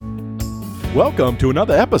Welcome to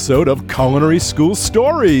another episode of Culinary School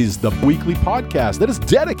Stories, the weekly podcast that is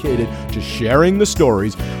dedicated to sharing the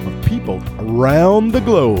stories of people around the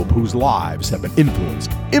globe whose lives have been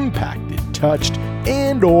influenced, impacted, touched,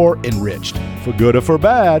 and or enriched, for good or for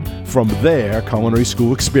bad, from their culinary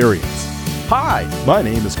school experience. Hi, my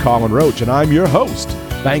name is Colin Roach, and I'm your host.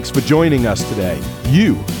 Thanks for joining us today.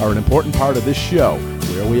 You are an important part of this show,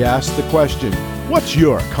 where we ask the question, what's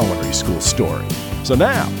your culinary school story? So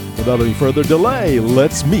now, without any further delay,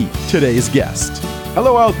 let's meet today's guest.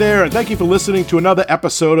 Hello out there, and thank you for listening to another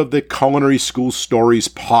episode of the Culinary School Stories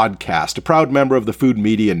podcast, a proud member of the Food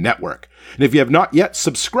Media Network. And if you have not yet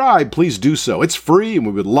subscribed, please do so. It's free, and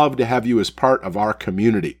we would love to have you as part of our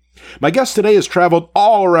community. My guest today has traveled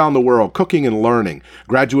all around the world cooking and learning.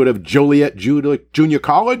 Graduate of Joliet Junior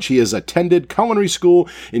College, he has attended culinary school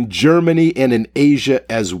in Germany and in Asia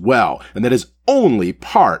as well. And that is only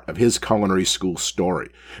part of his culinary school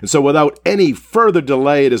story. And so without any further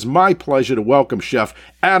delay, it is my pleasure to welcome Chef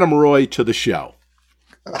Adam Roy to the show.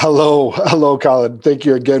 Hello, Colin. Thank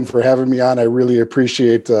you again for having me on. I really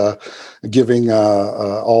appreciate giving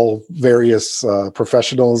all various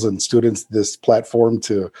professionals and students this platform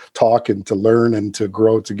to talk and to learn and to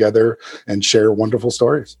grow together and share wonderful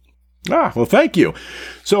stories. Well, thank you.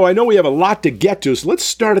 So I know we have a lot to get to, so let's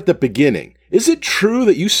start at the beginning. Is it true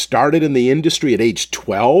that you started in the industry at age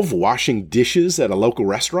 12, washing dishes at a local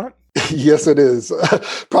restaurant? Yes, it is.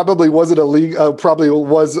 Probably wasn't illegal.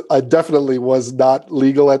 Definitely was not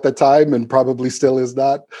legal at the time, and probably still is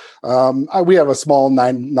not. We have a small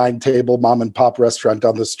nine table mom and pop restaurant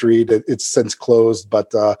down the street. It's since closed,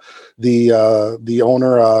 but the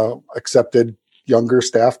owner accepted younger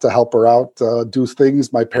staff to help her out do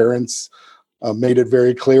things. My parents made it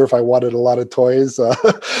very clear if I wanted a lot of toys,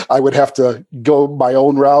 I would have to go my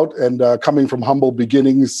own route. And coming from humble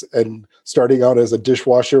beginnings and starting out as a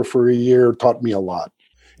dishwasher for a year taught me a lot.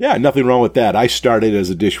 Yeah, nothing wrong with that. I started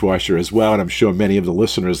as a dishwasher as well, and I'm sure many of the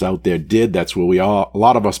listeners out there did. That's where a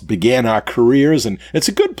lot of us began our careers, and it's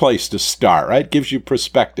a good place to start, right? Gives you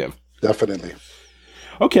perspective. Definitely.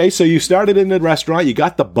 Okay, so you started in the restaurant, you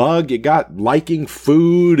got the bug, you got liking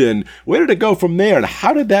food, and where did it go from there? And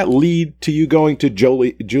how did that lead to you going to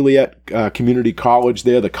Joliet Community College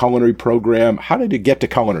there, the culinary program? How did you get to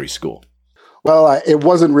culinary school? Well, it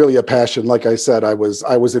wasn't really a passion. Like I said, I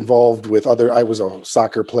was involved with I was a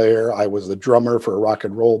soccer player. I was a drummer for a rock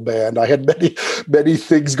and roll band. I had many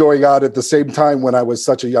things going on at the same time when I was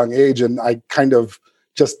such a young age, and I kind of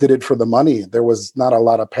just did it for the money. There was not a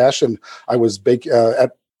lot of passion. I was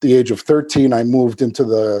at the age of 13, I moved into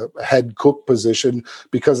the head cook position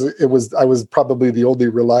because I was probably the only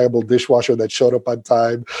reliable dishwasher that showed up on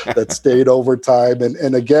time, that stayed overtime.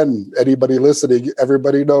 And again, anybody listening,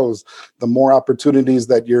 everybody knows the more opportunities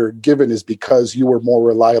that you're given is because you were more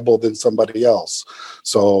reliable than somebody else.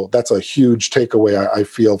 So that's a huge takeaway I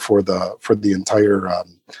feel for the entire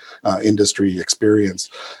industry experience.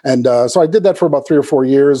 And so I did that for about 3 or 4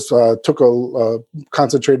 years,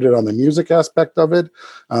 concentrated on the music aspect of it,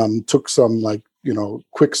 took some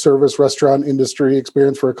quick service restaurant industry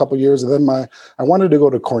experience for a couple of years. And then I wanted to go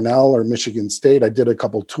to Cornell or Michigan State. I did a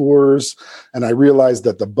couple tours, and I realized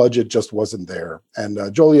that the budget just wasn't there.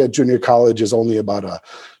 And Joliet Junior College is only about a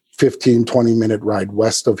 15, 20-minute ride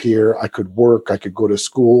west of here. I could work, I could go to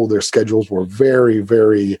school. Their schedules were very,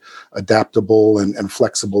 very adaptable and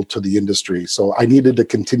flexible to the industry. So I needed to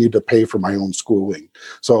continue to pay for my own schooling.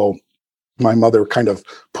 So my mother kind of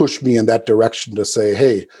pushed me in that direction to say,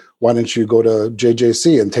 hey, why don't you go to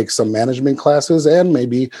JJC and take some management classes and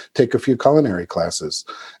maybe take a few culinary classes?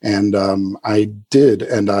 And I did.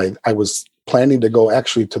 And I was planning to go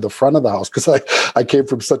actually to the front of the house because I came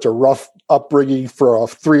from such a rough upbringing for a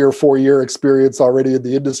 3 or 4 year experience already in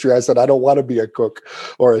the industry. I said, I don't want to be a cook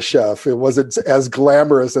or a chef. It wasn't as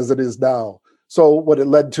glamorous as it is now. So what it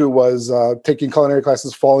led to was taking culinary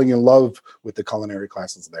classes, falling in love with the culinary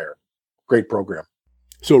classes there. Great program.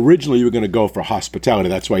 So originally you were going to go for hospitality.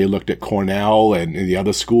 That's why you looked at Cornell and the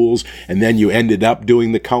other schools. And then you ended up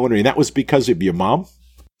doing the culinary. And that was because of your mom?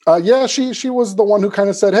 Yeah, she was the one who kind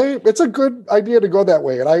of said, hey, it's a good idea to go that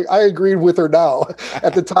way. And I agreed with her now.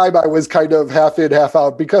 At the time, I was kind of half in, half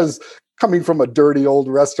out because coming from a dirty old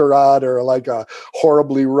restaurant or like a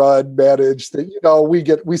horribly run, managed thing,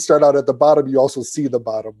 we start out at the bottom. You also see the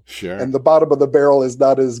bottom. Sure. And the bottom of the barrel is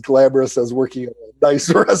not as glamorous as working at a nice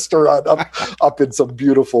restaurant up in some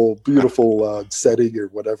beautiful setting or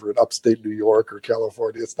whatever in upstate New York or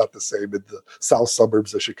California. It's not the same in the south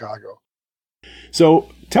suburbs of Chicago. So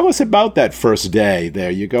tell us about that first day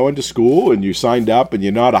there. You go into school and you signed up and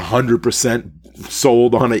you're not 100%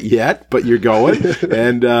 sold on it yet, but you're going.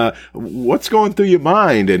 And what's going through your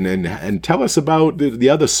mind? And tell us about the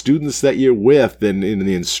other students that you're with and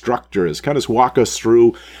the instructors. Kind of walk us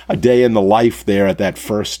through a day in the life there at that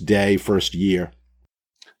first day, first year.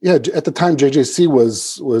 Yeah, at the time, JJC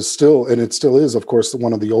was still, and it still is, of course,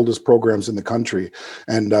 one of the oldest programs in the country.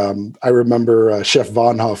 And I remember Chef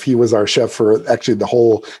Von Hoff. He was our chef for actually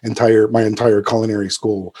my entire culinary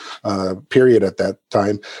school period at that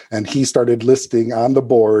time. And he started listing on the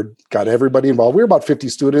board, got everybody involved. We were about 50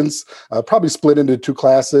 students, probably split into 2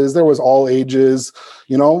 classes. There was all ages,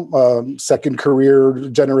 second career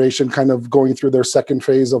generation, kind of going through their second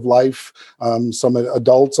phase of life. Some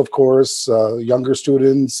adults, of course, younger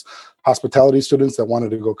students, hospitality students that wanted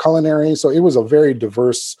to go culinary. So it was a very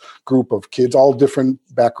diverse group of kids, all different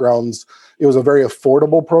backgrounds. It was a very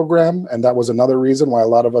affordable program, and that was another reason why a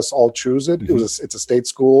lot of us all choose it. Mm-hmm. It's a state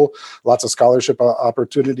school, lots of scholarship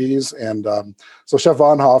opportunities. And so Chef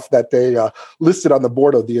Von Hoff that day listed on the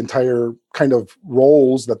board of the entire kind of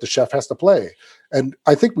roles that the chef has to play. And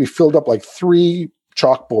I think we filled up like 3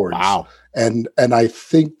 chalkboards. Wow. And I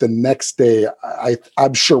think the next day,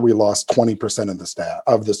 I'm sure we lost 20% of the staff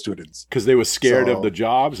of the students because they were scared of the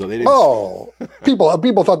jobs, or they didn't. Oh,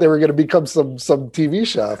 people thought they were going to become some TV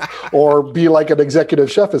chef or be like an executive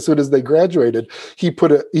chef as soon as they graduated. He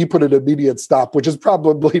put an immediate stop, which is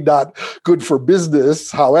probably not good for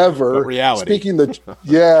business. However, but reality. Speaking the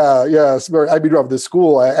I mean, of the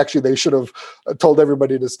school, actually they should have told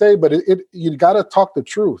everybody to stay. But you got to talk the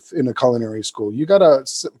truth in a culinary school. You got to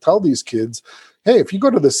tell these kids, hey, if you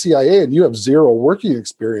go to the CIA and you have 0 working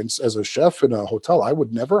experience as a chef in a hotel, I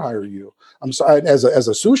would never hire you. I'm sorry, as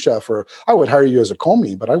a sous chef, or I would hire you as a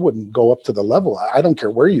commis, but I wouldn't go up to the level. I don't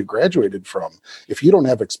care where you graduated from. If you don't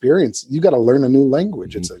have experience, you got to learn a new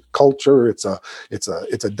language. Mm-hmm. It's a culture. It's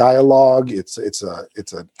a dialogue. It's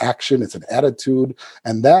an action. It's an attitude,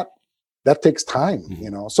 and that takes time,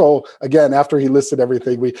 So again, after he listed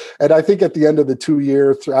everything, and I think at the end of the 2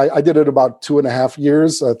 year, I did it about 2.5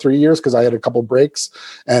 years, 3 years, because I had a couple breaks.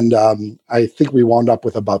 And I think we wound up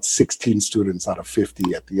with about 16 students out of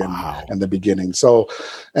 50 at the end and the beginning. So,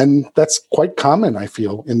 and that's quite common, I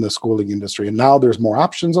feel, in the schooling industry. And now there's more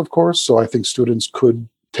options, of course. So I think students could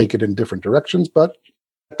take it in different directions, but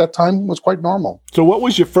at that time was quite normal. So what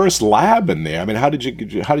was your first lab in there? I mean, how did you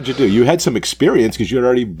do? You had some experience because you had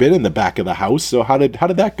already been in the back of the house. So how did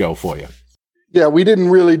that go for you? Yeah, we didn't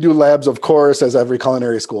really do labs, of course, as every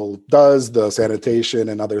culinary school does, the sanitation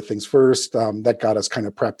and other things first. That got us kind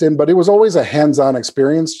of prepped in, but it was always a hands-on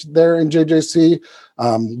experience there in JJC.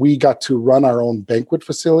 We got to run our own banquet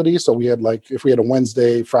facility. So we had if we had a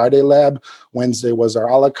Wednesday, Friday lab, Wednesday was our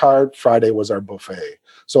a la carte, Friday was our buffet.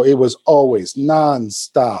 So it was always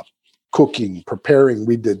nonstop cooking, preparing.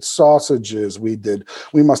 We did sausages. We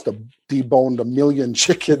must have deboned 1 million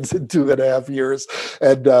chickens in 2.5 years,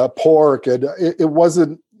 and pork. And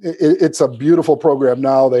it's a beautiful program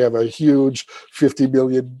now. They have a huge $50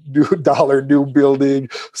 million new building,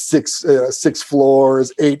 six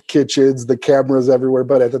floors, 8 kitchens, the cameras everywhere.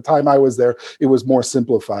 But at the time I was there, it was more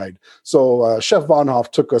simplified. So Chef Von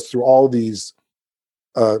Hoff took us through all these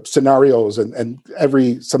scenarios, and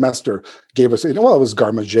every semester gave us, it was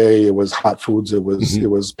garde manger, it was hot foods, it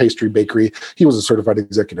was pastry bakery. He was a certified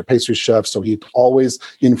executive pastry chef, so he always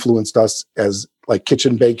influenced us as like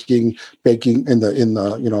kitchen baking in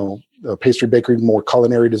the pastry bakery, more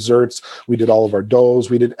culinary desserts. We did all of our doughs.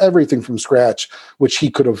 We did everything from scratch, which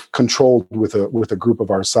he could have controlled with a group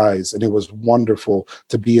of our size, and it was wonderful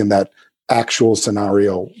to be in that actual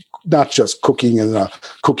scenario. Not just cooking in a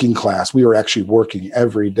cooking class. We were actually working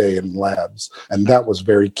every day in labs. And that was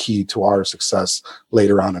very key to our success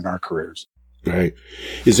later on in our careers. Right.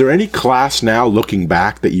 Is there any class now looking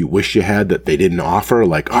back that you wish you had that they didn't offer?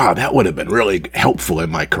 Like, that would have been really helpful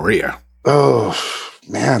in my career. Oh,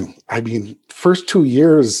 man. I mean, first 2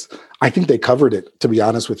 years, I think they covered it, to be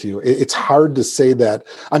honest with you. It's hard to say that.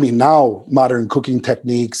 I mean, now modern cooking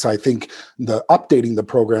techniques, I think the updating the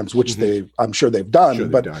programs, which I'm sure they've done,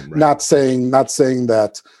 but right. not saying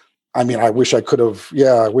that. I mean, I wish I could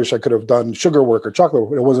have done sugar work or chocolate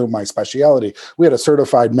work. It wasn't my specialty. We had a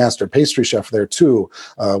certified master pastry chef there too,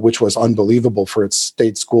 which was unbelievable for its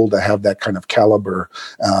state school to have that kind of caliber,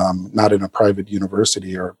 not in a private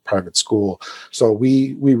university or private school. So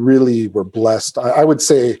we really were blessed. I would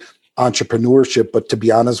say entrepreneurship, but to be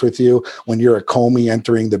honest with you, when you're a commis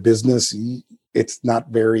entering the business, it's not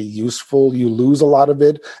very useful. You lose a lot of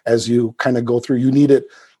it as you kind of go through. You need it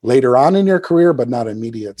later on in your career, but not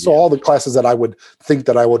immediate. So all the classes that I would think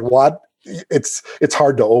that I would want it's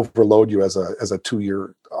hard to overload you as a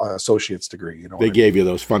 2-year associate's degree. They gave you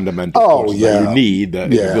those fundamental courses that you need to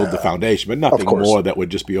build the foundation, but nothing more that would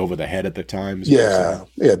just be over the head at the time. Yeah,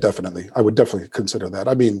 definitely. I would definitely consider that.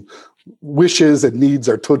 I mean, wishes and needs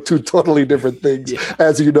are two totally different things,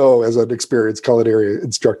 as you know, as an experienced culinary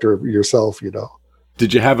instructor yourself,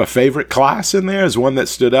 Did you have a favorite class in there as one that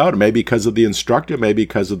stood out? Maybe because of the instructor, maybe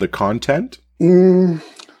because of the content?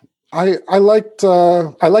 I liked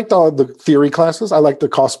all the theory classes. I liked the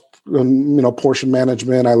cost, portion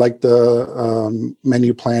management. I liked the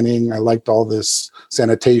menu planning. I liked all this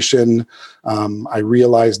sanitation. I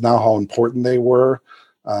realized now how important they were.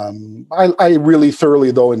 I really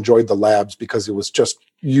thoroughly, though, enjoyed the labs because it was just,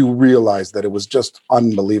 you realize that it was just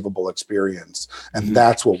unbelievable experience. And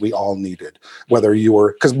that's what we all needed, whether you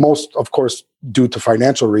were, because most, of course, due to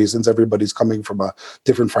financial reasons, everybody's coming from a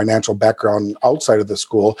different financial background outside of the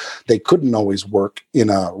school. They couldn't always work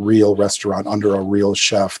in a real restaurant under a real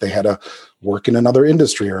chef. They had to work in another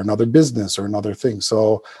industry or another business or another thing.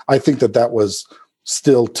 So I think that was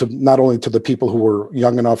still, to not only to the people who were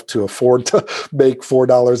young enough to afford to make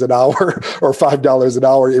 $4 an hour or $5 an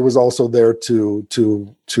hour, it was also there to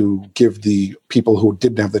give the people who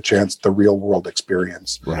didn't have the chance the real world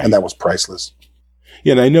experience. Right. And that was priceless.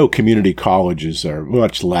 Yeah, and I know community colleges are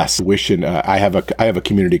much less tuition. I have a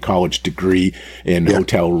community college degree in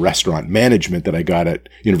hotel restaurant management that I got at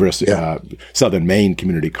University Southern Maine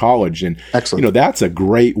Community College, and excellent. That's a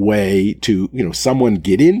great way to someone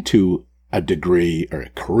get into a degree or a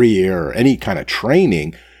career or any kind of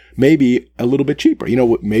training, maybe a little bit cheaper.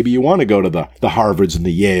 Maybe you want to go to the Harvards and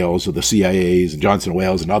the Yales or the CIAs and Johnson &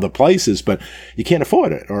 Wales and other places, but you can't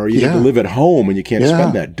afford it, or you need to live at home and you can't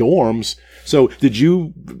spend that dorms. So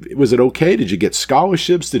was it okay? Did you get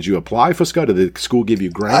scholarships? Did you apply for scholarship? Did the school give you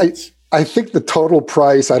grants? I think the total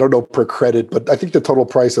price, I don't know per credit, but I think the total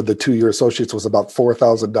price of the 2-year associates was about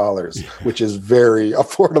 $4,000, which is very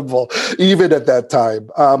affordable, even at that time.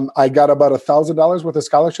 I got about $1,000 worth of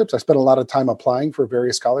scholarships. I spent a lot of time applying for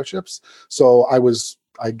various scholarships. So I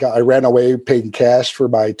ran away paying cash for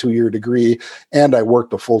my 2-year degree, and I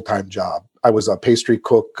worked a full-time job. I was a pastry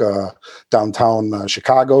cook downtown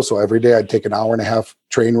Chicago. So every day I'd take an hour and a half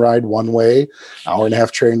train ride one way, hour and a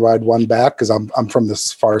half train ride one back, because I'm from the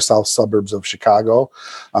far south suburbs of Chicago.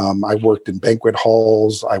 I worked in banquet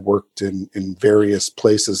halls. I worked in various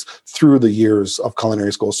places through the years of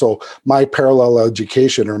culinary school. So my parallel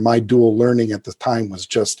education or my dual learning at the time was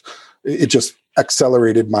just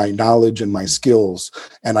accelerated my knowledge and my skills.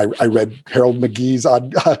 And I read Harold McGee's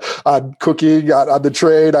on cooking on the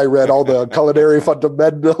train. I read all the culinary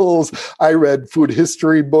fundamentals. I read food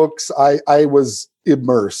history books. I was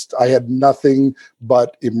immersed. I had nothing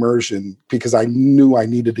but immersion because I knew I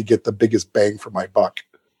needed to get the biggest bang for my buck.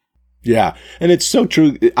 Yeah. And it's so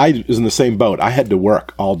true. I was in the same boat. I had to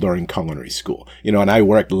work all during culinary school, and I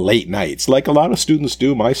worked late nights like a lot of students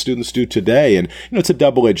do. My students do today. And, it's a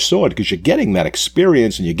double-edged sword because you're getting that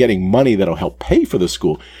experience and you're getting money that'll help pay for the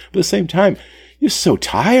school. But at the same time, you're so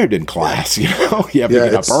tired in class, You have to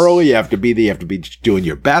get up early. You have to be there. You have to be doing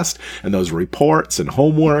your best. And those reports and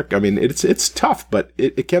homework. I mean, it's tough, but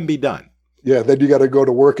it can be done. Yeah, then you got to go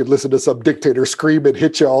to work and listen to some dictator scream and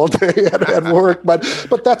hit you all day at work. But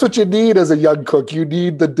that's what you need as a young cook. You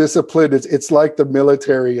need the discipline. It's like the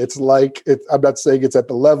military. I'm not saying it's at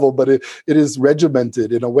the level, but it is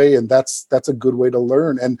regimented in a way, and that's a good way to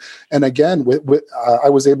learn. And again, I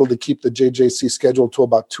was able to keep the JJC schedule to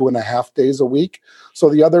about 2.5 days a week. So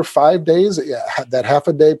the other 5 days, that half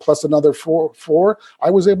a day plus another four, I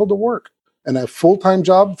was able to work. And a full-time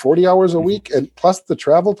job, 40 hours a week, and plus the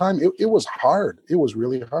travel time, it was hard. It was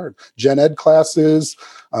really hard. Gen Ed classes,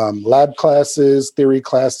 lab classes, theory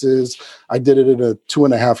classes. I did it in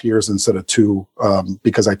 2.5 years instead of 2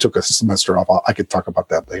 because I took a semester off. I could talk about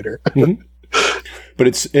that later. Mm-hmm. But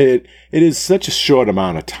it is such a short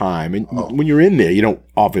amount of time. And when you're in there, you don't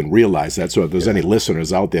often realize that. So if there's any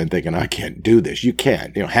listeners out there thinking, I can't do this, you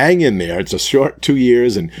can. Hang in there. It's a short 2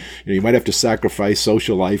 years, and you might have to sacrifice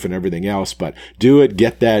social life and everything else, but do it,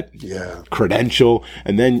 get that credential,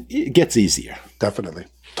 and then it gets easier. Definitely.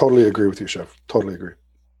 Totally agree with you, Chef. Totally agree.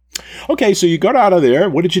 Okay, so you got out of there.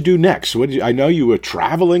 What did you do next? I know you were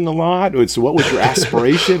traveling a lot. So what was your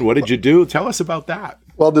aspiration? What did you do? Tell us about that.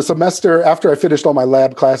 Well, the semester after I finished all my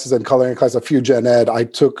lab classes and coloring classes, a few gen ed, I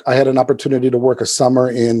had an opportunity to work a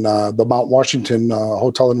summer in the Mount Washington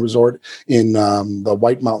Hotel and Resort in the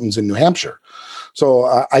White Mountains in New Hampshire.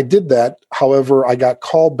 So I did that. However, I got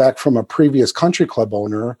called back from a previous country club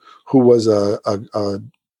owner who was a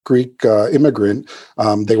Greek immigrant.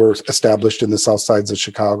 They were established in the south sides of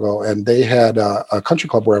Chicago, and they had a country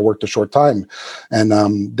club where I worked a short time.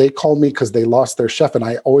 And they called me because they lost their chef, and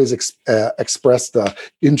I always expressed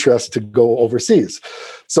interest to go overseas.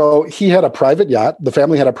 So he had a private yacht. The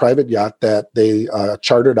family had a private yacht that they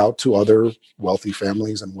chartered out to other wealthy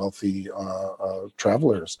families and wealthy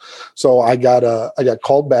travelers. So I got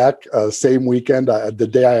called back same weekend. The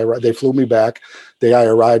day I arrived, they flew me back. Day I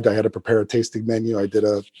arrived, I had to prepare a tasting menu. I did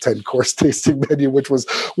a 10-course tasting menu, which was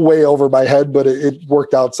way over my head, but it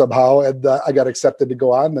worked out somehow. And I got accepted to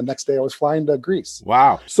go on. The next day I was flying to Greece.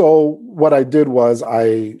 Wow. So what I did was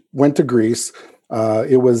I went to Greece.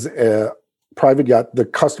 It was a private yacht. The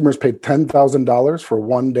customers paid $10,000 for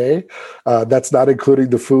one day. That's not including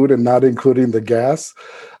the food and not including the gas.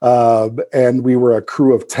 And we were a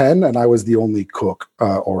crew of 10, and I was the only cook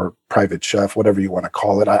or private chef, whatever you want to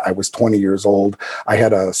call it. I was 20 years old. I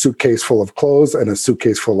had a suitcase full of clothes and a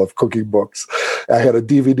suitcase full of cooking books. I had a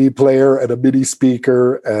DVD player and a mini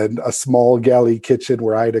speaker and a small galley kitchen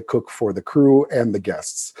where I had to cook for the crew and the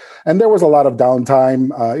guests. And there was a lot of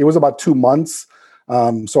downtime. It was about 2 months.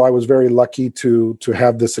 So I was very lucky to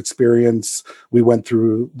have this experience. We went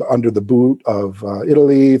through under the boot of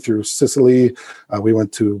Italy, through Sicily. We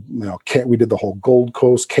went to, we did the whole Gold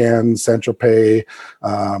Coast, Cannes, Saint-Tropez,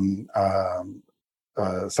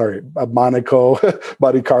 Monaco,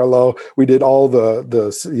 Monte Carlo. We did all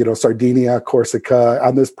the Sardinia, Corsica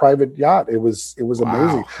on this private yacht. It was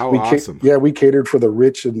amazing. How awesome! We catered for the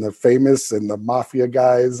rich and the famous and the mafia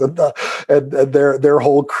guys and their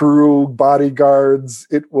whole crew, bodyguards.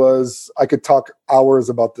 I could talk hours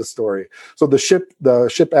about this story. So the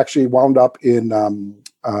ship actually wound up in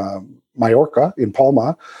Majorca, in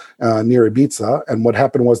Palma, near Ibiza. And what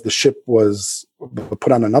happened was the ship was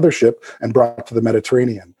put on another ship and brought to the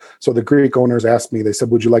Mediterranean. So the Greek owners asked me, they said,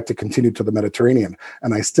 would you like to continue to the Mediterranean?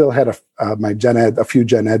 And I still had a few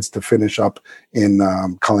gen eds to finish up in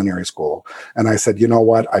culinary school. And I said, you know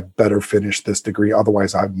what? I better finish this degree.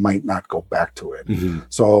 Otherwise, I might not go back to it. Mm-hmm.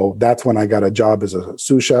 So that's when I got a job as a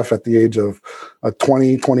sous chef at the age of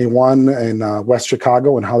 21 in West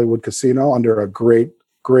Chicago in Hollywood Casino under a great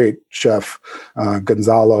chef,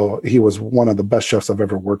 Gonzalo. He was one of the best chefs I've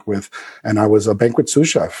ever worked with. And I was a banquet sous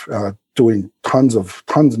chef, doing tons of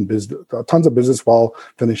business while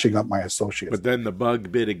finishing up my associates. But then the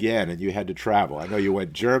bug bit again and you had to travel. I know you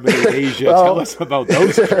went Germany, Asia. Tell us about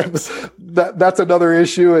those trips. That's another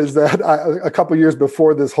issue, is that a couple years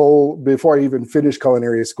before I even finished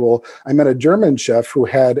culinary school, I met a German chef who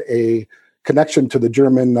had a connection to the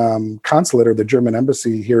German consulate or the German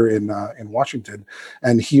embassy here in Washington.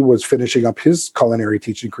 And he was finishing up his culinary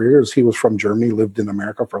teaching career. He was from Germany, lived in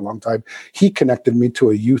America for a long time. He connected me to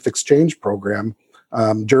a youth exchange program.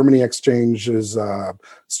 Germany exchanges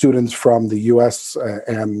students from the U.S.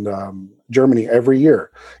 and Germany every year.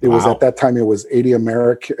 It was at that time, it was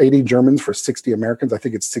 80 Germans for 60 Americans. I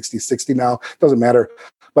think it's 60-60 now. Doesn't matter.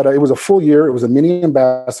 But it was a full year. It was a mini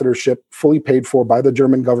ambassadorship, fully paid for by the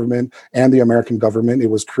German government and the American government. It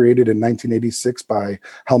was created in 1986 by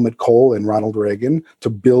Helmut Kohl and Ronald Reagan to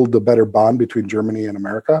build a better bond between Germany and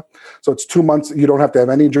America. So it's 2 months. You don't have to have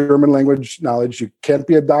any German language knowledge. You can't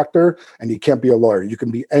be a doctor and you can't be a lawyer. You can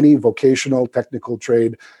be any vocational, technical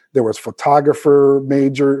trade. There was photography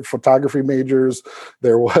majors.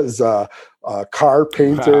 There was car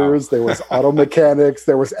painters. Wow. There was auto mechanics.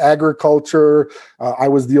 There was agriculture. I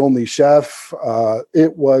was the only chef.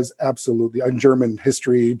 It was absolutely in German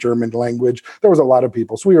history, German language. There was a lot of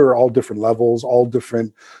people. So we were all different levels, all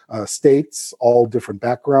different states, all different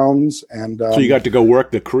backgrounds. And so you got to go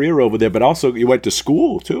work the career over there, but also you went to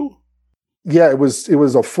school too. Yeah, it was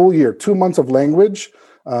a full year, 2 months of language.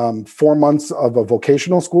 4 months of a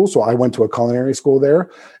vocational school. So I went to a culinary school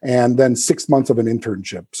there, and then 6 months of an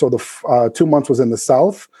internship. So the 2 months was in the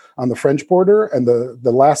South on the French border, and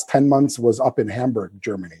the last 10 months was up in Hamburg,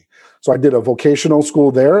 Germany. So I did a vocational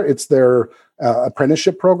school there. It's their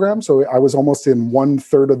apprenticeship program. So I was almost in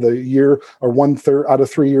 1/3 of the year, or 1/3 out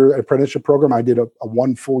of 3 year apprenticeship program. I did a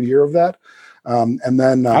 1 full year of that. And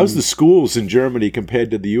then how's the schools in Germany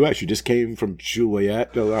compared to the U.S.? You just came from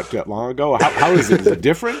Juliet not that long ago. How is it? Is it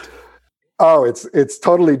different? Oh, it's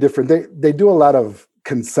totally different. They do a lot of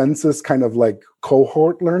consensus kind of like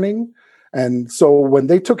cohort learning. And so when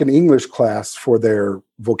they took an English class for their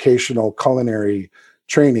vocational culinary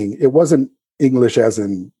training, it wasn't English as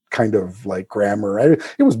in kind of like grammar.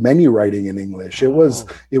 It was menu writing in English. It was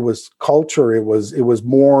culture. It was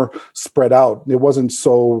more spread out. It wasn't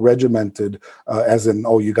so regimented as in,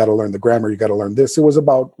 oh, you got to learn the grammar. You got to learn this. It was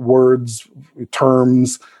about words,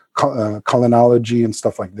 terms, culinology and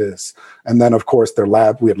stuff like this. And then, of course,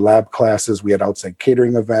 we had lab classes, we had outside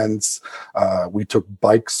catering events, we took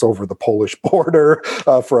bikes over the Polish border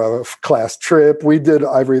for a class trip. We did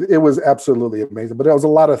everything. It was absolutely amazing, but it was a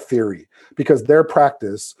lot of theory because their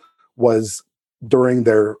practice was during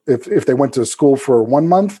if they went to school for 1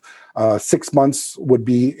 month, 6 months would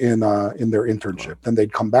be in their internship. Then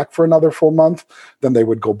they'd come back for another full month. Then they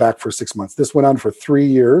would go back for 6 months. This went on for 3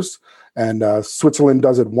 years. And Switzerland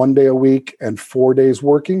does it 1 day a week and 4 days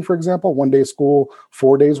working, for example, 1 day school,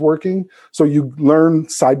 4 days working. So you learn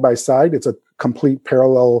side by side. It's a complete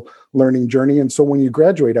parallel learning journey. And so when you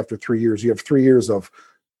graduate after 3 years, you have 3 years of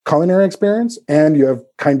culinary experience and you have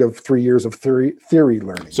kind of 3 years of theory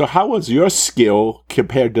learning. So how was your skill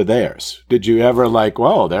compared to theirs? Did you ever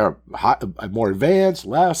well, they're more advanced,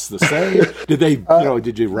 less, the same? Did they,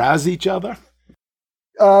 did you razz each other?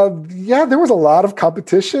 Yeah, there was a lot of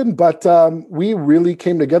competition, but we really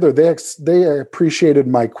came together. They appreciated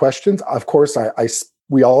my questions. Of course,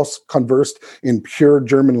 we all conversed in pure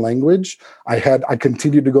German language. I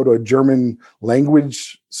continued to go to a German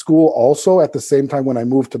language school also at the same time when I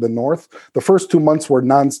moved to the north. The first 2 months were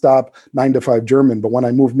nonstop 9 to 5 German, but when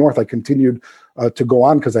I moved north, I continued to go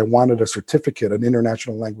on because I wanted a certificate, an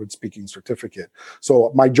international language speaking certificate.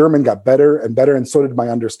 So my German got better and better, and so did my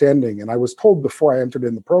understanding. And I was told before I entered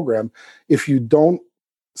in the program, if you don't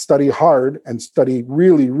study hard and study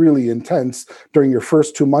really, really intense during your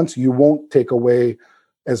first 2 months, you won't take away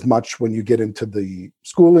as much when you get into the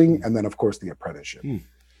schooling and then, of course, the apprenticeship.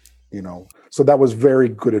 So that was very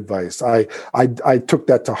good advice. I took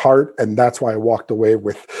that to heart, and that's why I walked away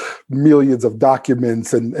with millions of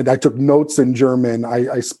documents, and I took notes in German.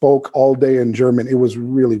 I spoke all day in German. It was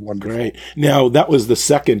really wonderful. Great. Now, that was the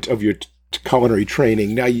second of your culinary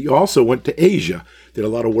training. Now, you also went to Asia, did a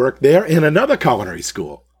lot of work there in another culinary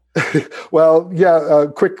school. Well, yeah,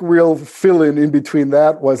 a quick real fill-in between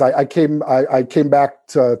that was I came back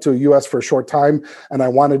to the U.S. for a short time, and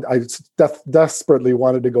I desperately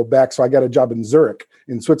wanted to go back, so I got a job in Zurich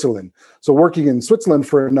in Switzerland. So working in Switzerland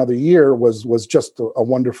for another year was just a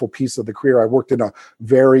wonderful piece of the career. I worked in a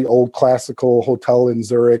very old classical hotel in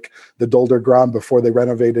Zurich, the Dolder Gramm, before they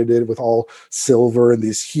renovated it with all silver and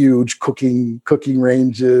these huge cooking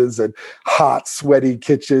ranges and hot, sweaty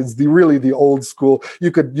kitchens. The old school.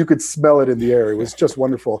 You could smell it in the air. It was just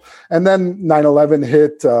wonderful. And then 9/11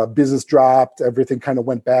 hit, business dropped, everything kind of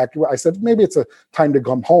went back. I said, maybe it's a time to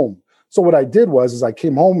come home. So what I did was I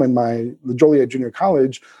came home, and the Joliet Junior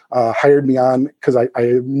College hired me on because I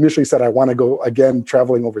initially said I want to go again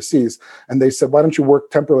traveling overseas. And they said, why don't you work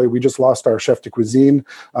temporarily? We just lost our chef de cuisine.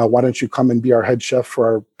 Why don't you come and be our head chef for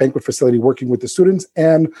our banquet facility, working with the students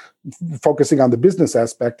and focusing on the business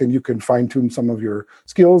aspect, and you can fine tune some of your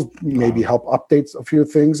skills, maybe help update a few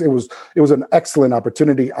things. It was an excellent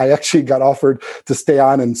opportunity. I actually got offered to stay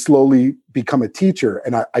on and slowly become a teacher,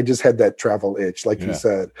 and I just had that travel itch, like you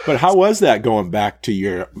said. But how was that going back to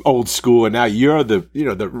your old school, and now you're the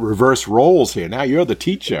reverse roles here? Now you're the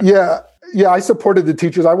teacher. Yeah, I supported the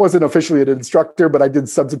teachers. I wasn't officially an instructor, but I did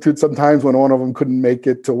substitute sometimes when one of them couldn't make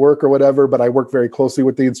it to work or whatever. But I worked very closely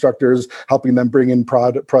with the instructors, helping them bring in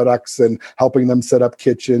products and helping them set up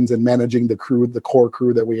kitchens and managing the core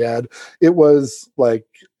crew that we had. It was like,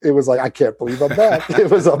 I can't believe I'm back. It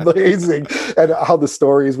was amazing. And how the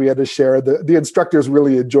stories we had to share, the instructors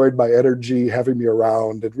really enjoyed my energy, having me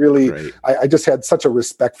around. And really, I just had such a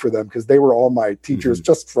respect for them because they were all my teachers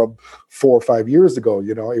just from 4 or 5 years ago.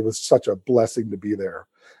 It was such a blessing to be there.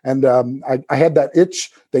 And I had that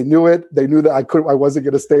itch. They knew it. They knew that I wasn't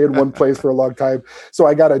going to stay in one place for a long time. So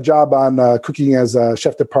I got a job on cooking as a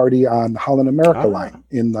chef de partie on Holland America line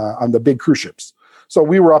on the big cruise ships. So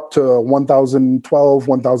we were up to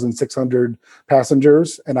 1,600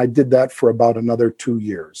 passengers, and I did that for about another 2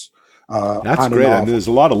 years. That's great. And there's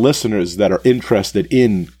a lot of listeners that are interested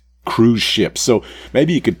in cruise ships. So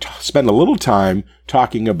maybe you could spend a little time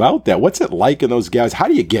talking about that. What's it like in those guys? How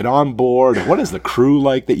do you get on board? What is the crew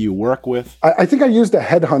like that you work with? I think I used a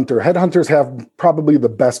headhunter. Headhunters have probably the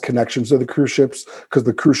best connections to the cruise ships because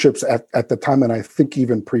the cruise ships at the time, and I think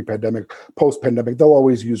even pre-pandemic, post-pandemic, they'll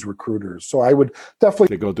always use recruiters. So I would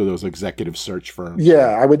definitely go through those executive search firms.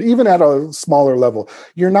 Yeah, I would, even at a smaller level.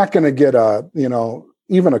 You're not going to get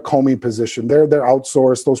even a Comey position. They're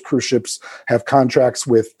outsourced. Those cruise ships have contracts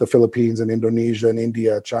with the Philippines and Indonesia and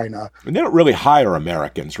India, China. And they don't really hire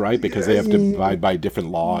Americans, right? Because they have to abide by different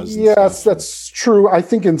laws. Yes, that's true. I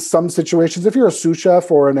think in some situations, if you're a sous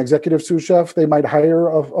chef or an executive sous chef, they might hire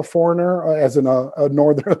a foreigner, as in a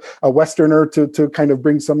Westerner to kind of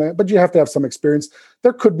bring some, but you have to have some experience.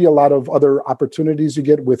 there could be a lot of other opportunities you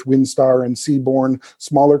get with Windstar and Seabourn,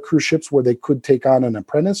 smaller cruise ships where they could take on an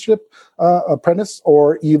apprentice,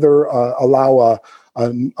 or either allow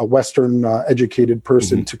a Western educated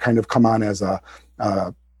person to kind of come on as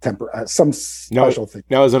some special thing.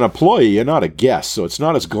 Now, as an employee, you're not a guest, so it's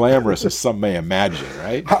not as glamorous as some may imagine,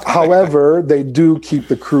 right? However, they do keep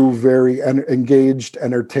the crew very engaged,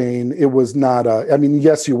 entertained. It was not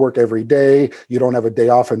yes, you work every day. You don't have a day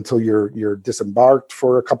off until you're disembarked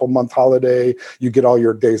for a couple-month holiday. You get all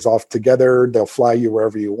your days off together. They'll fly you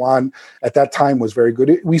wherever you want. At that time was very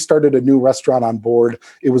good. We started a new restaurant on board.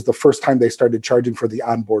 It was the first time they started charging for the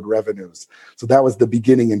onboard revenues. So that was the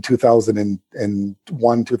beginning in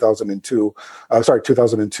 2002,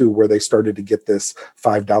 where they started to get this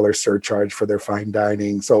 $5 surcharge for their fine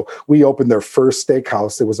dining. So we opened their first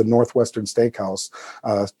steakhouse. It was a Northwestern steakhouse,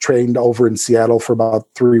 trained over in Seattle for about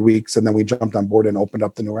 3 weeks. And then we jumped on board and opened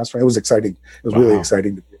up the new restaurant. It was exciting. It was really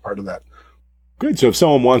exciting to be a part of that. Good. So if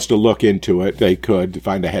someone wants to look into it, they could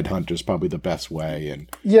find a headhunter is probably the best way. And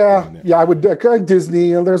I would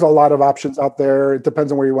Disney. There's a lot of options out there. It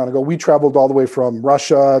depends on where you want to go. We traveled all the way from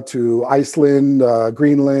Russia to Iceland,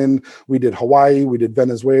 Greenland. We did Hawaii. We did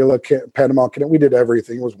Venezuela, Panama. We did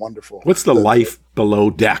everything. It was wonderful. What's the life below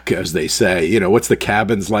deck, as they say? What's the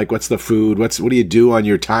cabins like? What's the food? What do you do on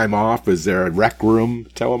your time off? Is there a rec room?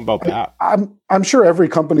 Tell them about that. I'm sure every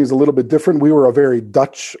company is a little bit different. We were a very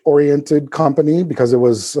Dutch-oriented company because it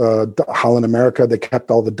was Holland America. They kept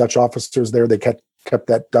all the Dutch officers there. They kept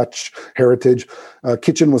that Dutch heritage.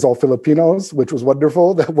 Kitchen was all Filipinos, which was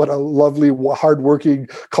wonderful. What a lovely, hardworking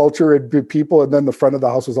culture and people. And then the front of the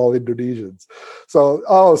house was all Indonesians.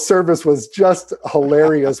 So, service was just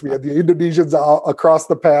hilarious. We had the Indonesians across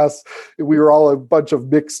the pass. We were all a bunch of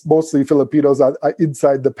mixed, mostly Filipinos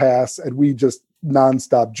inside the pass. And we just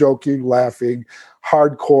nonstop joking, laughing,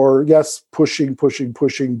 hardcore. Yes, pushing,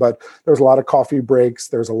 but there's a lot of coffee breaks.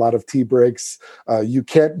 There's a lot of tea breaks. You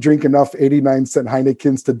can't drink enough 89-cent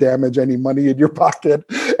Heinekens to damage any money in your pocket,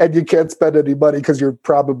 and you can't spend any money because you're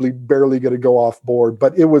probably barely going to go off board.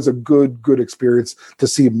 But it was a good experience to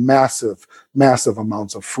see massive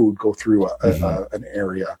amounts of food go through an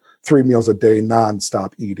area. 3 meals a day,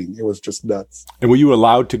 nonstop eating. It was just nuts. And were you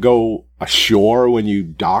allowed to go ashore when you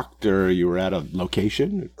docked, or you were at a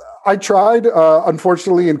location? I tried.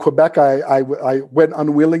 Unfortunately, in Quebec, I went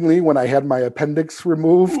unwillingly when I had my appendix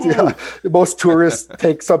removed. Yeah. Most tourists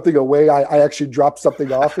take something away. I actually dropped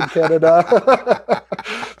something off in Canada.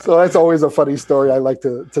 So that's always a funny story I like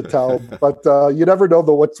to tell. But you never know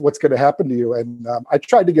what's going to happen to you. And I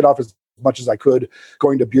tried to get off as much as I could,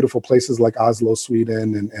 going to beautiful places like Oslo,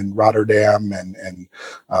 Sweden, and Rotterdam, and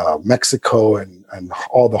Mexico, and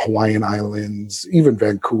all the Hawaiian Islands, even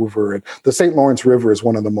Vancouver. And the St. Lawrence River is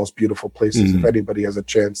one of the most beautiful places. If anybody has a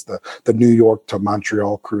chance, the New York to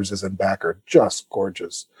Montreal cruises and back are just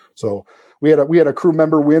gorgeous. So we had a crew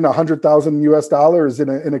member win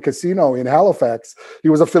 $100,000 in a casino in Halifax. He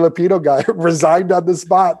was a Filipino guy, resigned on the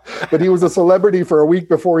spot, but he was a celebrity for a week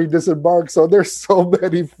before he disembarked. So there's so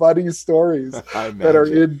many funny stories that are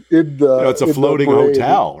in the. It's a floating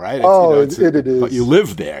hotel, right? It is. But you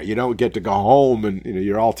live there. You don't get to go home, and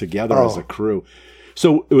you're all together as a crew.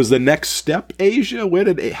 So it was the next step, Asia?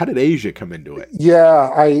 How did Asia come into it? Yeah,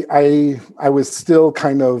 I was still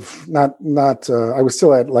kind of not I was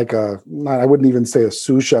still at like I wouldn't even say a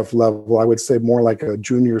sous chef level. I would say more like a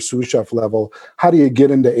junior sous chef level. How do you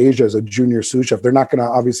get into Asia as a junior sous chef? They're not going to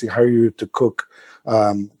obviously hire you to cook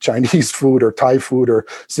Chinese food or Thai food or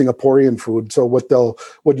Singaporean food. So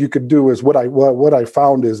what you could do is what I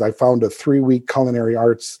found is I found a 3-week culinary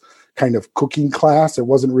arts kind of cooking class. It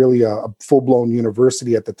wasn't really a full-blown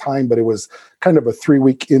university at the time, but it was kind of a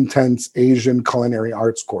 3-week intense Asian culinary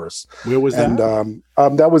arts course. Where was that?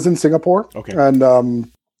 And that was in Singapore. Okay. And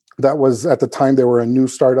that was, at the time, they were a new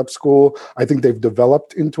startup school. I think they've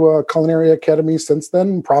developed into a culinary academy since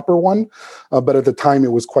then, proper one. But at the time,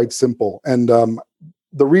 it was quite simple. And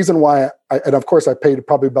the reason why, and of course I paid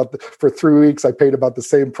probably for 3 weeks, I paid about the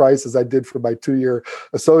same price as I did for my 2-year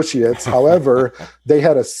associates. However, they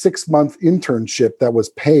had a 6-month internship that was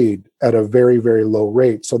paid at a very, very low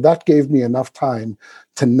rate. So that gave me enough time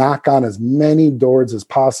to knock on as many doors as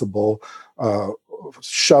possible,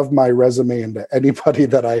 shove my resume into anybody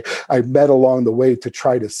that I met along the way to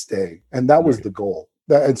try to stay. And that was the goal.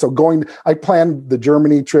 And so I planned the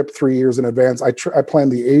Germany trip 3 years in advance. I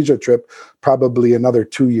planned the Asia trip probably another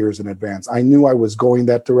 2 years in advance. I knew I was going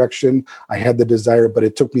that direction. I had the desire, but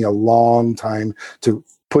it took me a long time to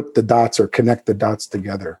put the dots or connect the dots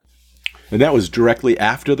together. And that was directly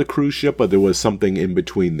after the cruise ship, or there was something in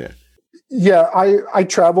between there? Yeah, I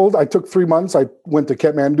traveled. I took 3 months. I went to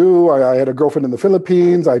Kathmandu. I had a girlfriend in the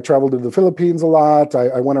Philippines. I traveled to the Philippines a lot.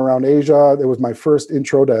 I went around Asia. It was my first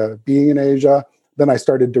intro to being in Asia. Then I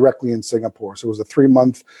started directly in Singapore. So it was a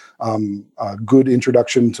 3-month good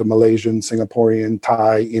introduction to Malaysian, Singaporean,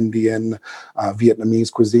 Thai, Indian,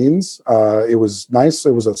 Vietnamese cuisines. It was nice.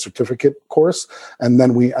 It was a certificate course. And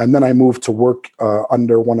then I moved to work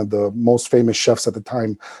under one of the most famous chefs at the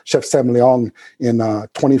time, Chef Sam Leong, in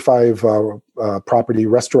 25 property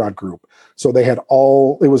restaurant group. So they had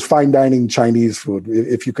it was fine dining Chinese food,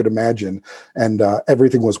 if you could imagine. And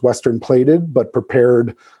everything was Western plated, but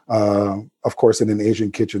prepared, of course, in an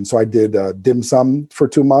Asian kitchen. So I did dim sum for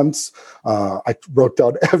 2 months. I wrote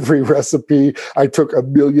down every recipe. I took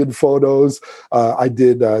 1 million photos. I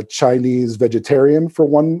did Chinese vegetarian for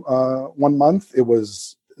one month. It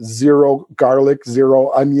was 0 garlic, 0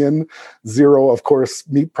 onion, 0, of course,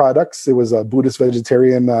 meat products. It was a Buddhist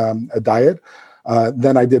vegetarian diet.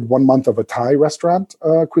 Then I did 1 month of a Thai restaurant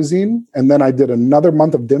cuisine. And then I did another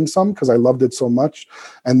month of dim sum because I loved it so much.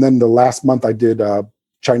 And then the last month I did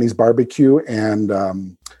Chinese barbecue and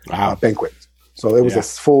banquet. So it was a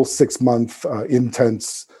full 6-month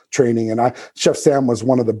intense training. And Chef Sam was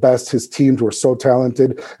one of the best. His teams were so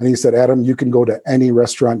talented. And he said, Adam, you can go to any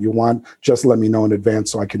restaurant you want. Just let me know in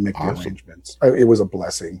advance so I can make the arrangements. It was a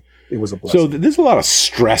blessing. It was a blessing. So there's a lot of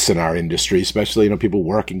stress in our industry, especially, people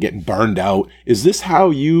working, getting burned out. Is this how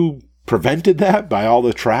you prevented that, by all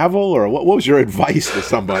the travel, or what was your advice to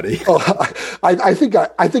somebody? I think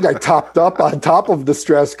I topped up on top of the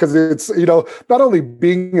stress, because it's, not only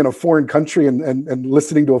being in a foreign country and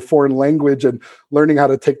listening to a foreign language and learning how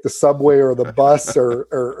to take the subway or the bus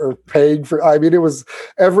or paying for, it was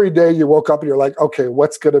every day you woke up and you're like, okay,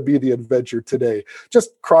 what's going to be the adventure today? Just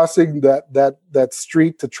crossing that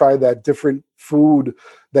street to try that different food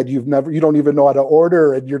that you don't even know how to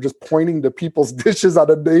order, and you're just pointing to people's dishes on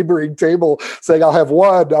a neighboring table saying, I'll have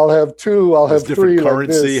 1, I'll have 2, I'll have 3. Different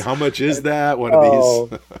currency. Like, how much is that? One of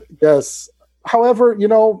these. Yes. However,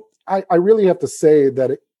 I really have to say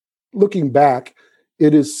that looking back,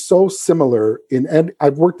 it is so similar and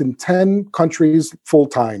I've worked in 10 countries full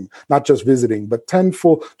time, not just visiting, but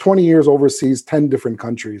 20 years overseas, 10 different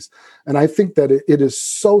countries. And I think that it is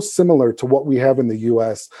so similar to what we have in the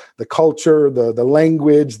US, the culture, the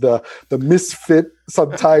language, the misfit,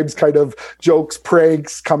 sometimes kind of jokes,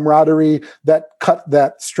 pranks, camaraderie that cut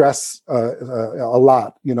that stress a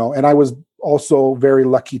lot, and I was also very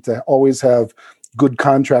lucky to always have good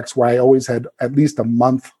contracts where I always had at least a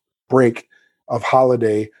month break of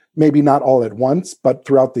holiday, maybe not all at once, but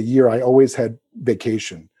throughout the year, I always had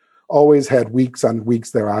vacation, always had weeks on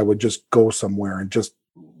weeks there. I would just go somewhere and just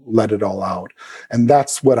let it all out. And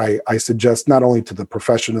that's what I suggest, not only to the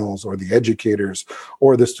professionals or the educators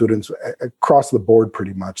or the students across the board,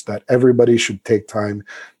 pretty much, that everybody should take time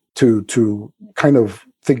to kind of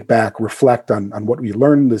think back, reflect on what we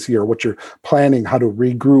learned this year, what you're planning, how to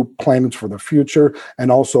regroup, plans for the future, and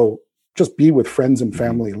also just be with friends and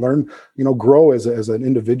family, learn, grow as an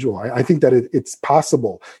individual. I think that it's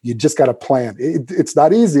possible. You just got to plan. It's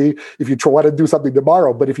not easy if you try to do something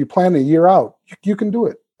tomorrow, but if you plan a year out, you can do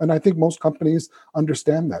it. And I think most companies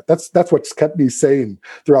understand that. That's what's kept me sane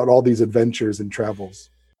throughout all these adventures and travels.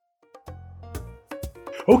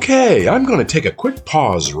 Okay, I'm going to take a quick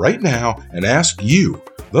pause right now and ask you,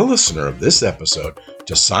 the listener of this episode,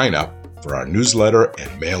 to sign up for our newsletter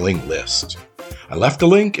and mailing list. I left a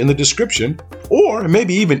link in the description, or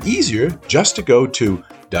maybe even easier, just to go to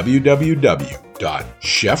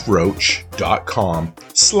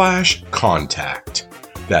www.chefroach.com/contact.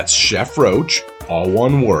 That's chefroach, all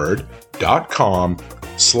one word,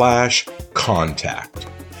 .com/contact.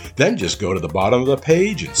 Then just go to the bottom of the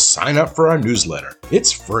page and sign up for our newsletter.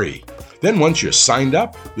 It's free. Then once you're signed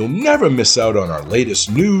up, you'll never miss out on our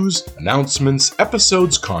latest news, announcements,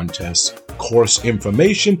 episodes, contests, course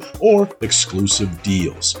information, or exclusive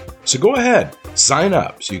deals. So go ahead, sign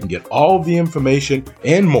up so you can get all of the information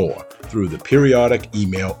and more through the periodic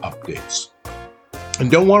email updates.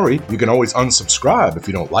 And don't worry, you can always unsubscribe if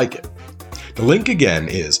you don't like it. The link again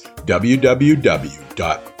is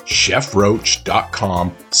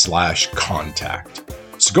www.chefroach.com/contact.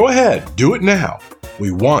 So go ahead, do it now.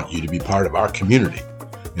 We want you to be part of our community.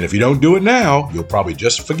 And if you don't do it now, you'll probably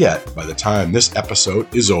just forget by the time this episode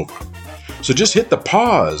is over. So just hit the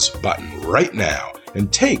pause button right now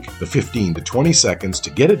and take the 15 to 20 seconds to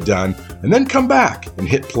get it done, and then come back and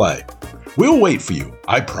hit play. We'll wait for you,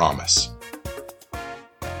 I promise.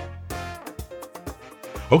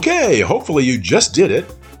 Okay, hopefully you just did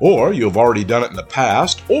it, or you've already done it in the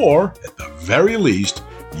past, or at the very least,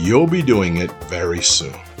 you'll be doing it very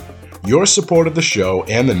soon. Your support of the show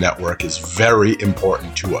and the network is very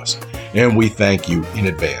important to us, and we thank you in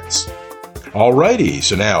advance. Alrighty,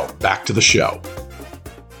 so now back to the show.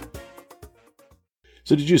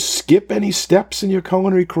 So did you skip any steps in your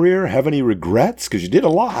culinary career? Have any regrets? Because you did a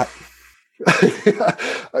lot.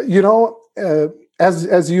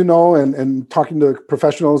 As you know, and talking to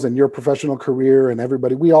professionals and your professional career and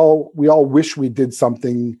everybody, we all wish we did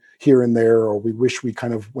something here and there, or we wish we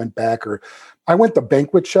kind of went back. Or I went the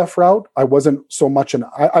banquet chef route. I wasn't so much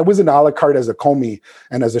I was an a la carte as a commis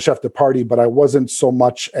and as a chef de partie, but I wasn't so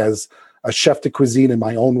much as a chef de cuisine in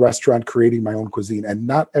my own restaurant, creating my own cuisine. And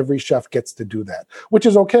not every chef gets to do that, which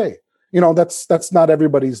is okay. That's not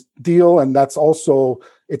everybody's deal. And that's also,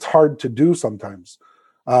 it's hard to do sometimes.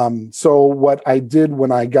 So what I did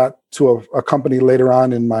when I got to a company later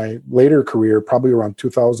on in my later career, probably around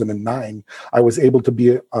 2009, I was able to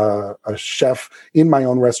be a chef in my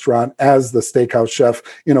own restaurant as the steakhouse chef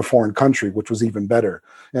in a foreign country, which was even better.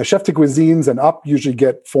 Chef de cuisines and up usually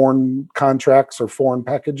get foreign contracts or foreign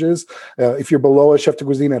packages. If you're below a chef de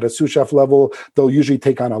cuisine at a sous chef level, they'll usually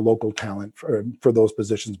take on a local talent for those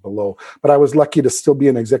positions below. But I was lucky to still be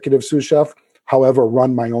an executive sous chef. However,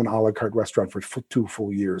 run my own a la carte restaurant for 2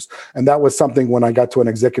 full years. And that was something when I got to an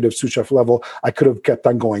executive sous chef level, I could have kept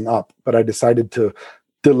on going up, but I decided to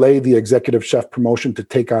delay the executive chef promotion to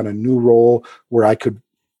take on a new role where I could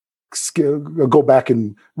go back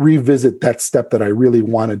and revisit that step that I really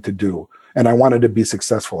wanted to do. And I wanted to be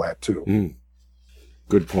successful at too.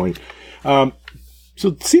 Good point. So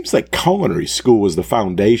it seems like culinary school was the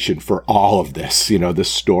foundation for all of this, this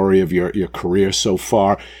story of your career so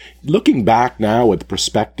far. Looking back now with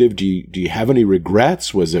perspective, do you have any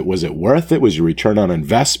regrets? Was it worth it? Was your return on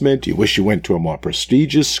investment? Do you wish you went to a more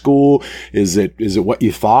prestigious school? Is it what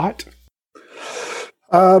you thought?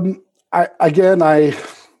 I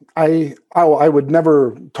would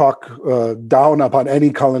never talk down upon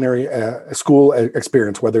any culinary school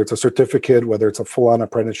experience, whether it's a certificate, whether it's a full-on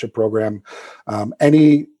apprenticeship program.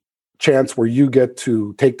 Any chance where you get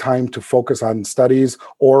to take time to focus on studies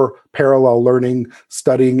or parallel learning,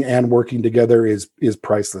 studying and working together is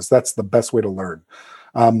priceless. That's the best way to learn.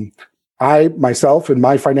 I myself, in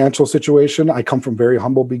my financial situation, I come from very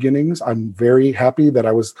humble beginnings. I'm very happy that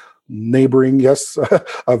I was neighboring,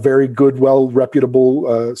 a very good,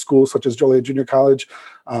 well-reputable school such as Joliet Junior College.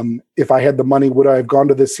 If I had the money, would I have gone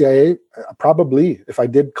to the CIA? Probably. If I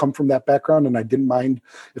did come from that background and I didn't mind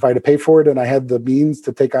if I had to pay for it and I had the means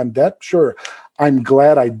to take on debt, sure. I'm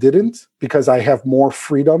glad I didn't, because I have more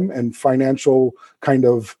freedom and financial kind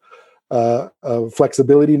of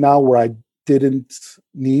flexibility now where I didn't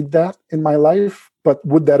need that in my life. But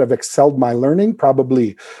would that have excelled my learning?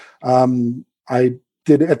 Probably. I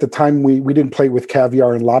did at the time, we didn't play with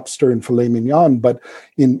caviar and lobster and filet mignon, but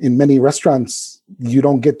in many restaurants, you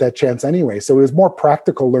don't get that chance anyway. So it was more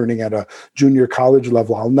practical learning at a junior college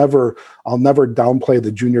level. I'll never downplay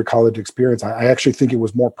the junior college experience. I actually think it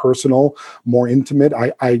was more personal, more intimate.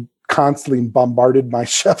 I constantly bombarded my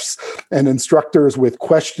chefs and instructors with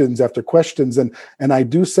questions after questions. And I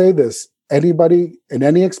do say this, anybody in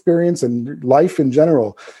any experience and life in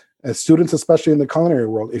general, as students, especially in the culinary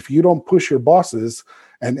world, if you don't push your bosses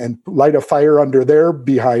and light a fire under their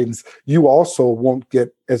behinds, you also won't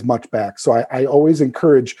get as much back. So I always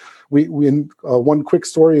encourage, we one quick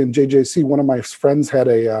story in JJC, one of my friends had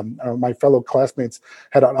my fellow classmates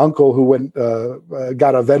had an uncle who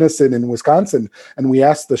got a venison in Wisconsin. And we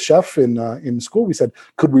asked the chef in school, we said,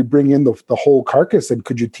 could we bring in the whole carcass and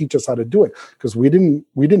could you teach us how to do it? Because we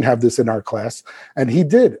didn't have this in our class. And he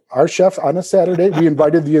did. Our chef on a Saturday, we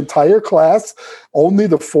invited the entire class. Only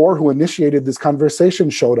the 4 who initiated this conversation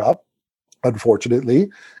showed up, unfortunately.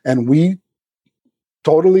 And we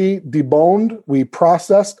totally deboned. We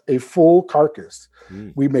processed a full carcass.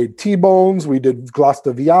 We made T-bones. We did glace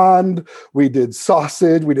de viande. We did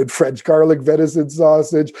sausage. We did French garlic venison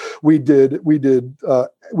sausage. We did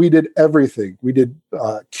everything. We did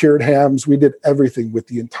cured hams. We did everything with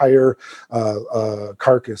the entire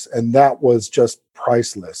carcass, and that was just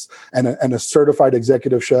priceless. And a certified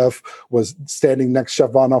executive chef was standing next.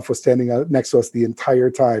 Chef Vanoff was standing next to us the entire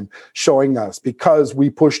time, showing us because we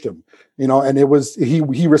pushed him. And it was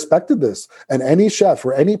he respected this. And any chef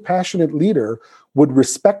or any passionate leader would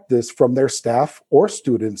respect this from their staff or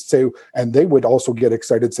students, and they would also get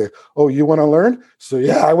excited, say, oh, you want to learn? So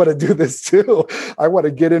yeah, I want to do this too. I want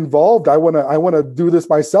to get involved. I want to do this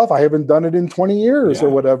myself. I haven't done it in 20 years or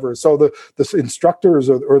whatever. So the instructors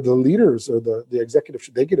or the leaders or the executives,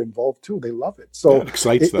 they get involved too. They love it. So it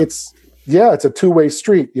excites them. It's a two-way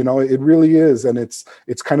street. It really is. And it's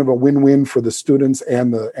kind of a win-win for the students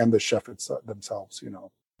and the chef themselves,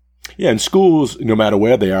 Yeah, and schools, no matter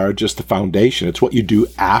where they are just the foundation. It's what you do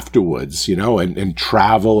afterwards, and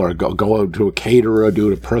travel or go to a caterer,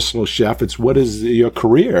 do it a personal chef. It's what is your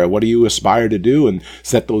career? What do you aspire to do, and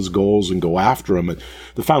set those goals and go after them. And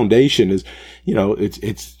the foundation is,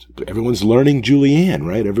 it's everyone's learning julienne,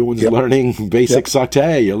 right? Everyone's learning basic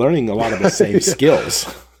sauté. You're learning a lot of the same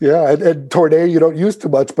skills. Yeah, and tournée you don't use too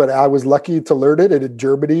much, but I was lucky to learn it. And in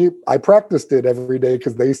Germany, I practiced it every day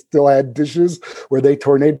because they still had dishes where they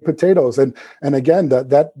tournéed potatoes. And again,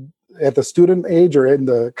 that at the student age or in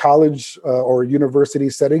the college or university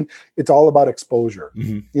setting, it's all about exposure.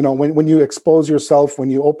 Mm-hmm. When you expose yourself, when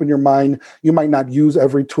you open your mind, you might not use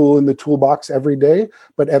every tool in the toolbox every day,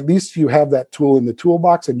 but at least you have that tool in the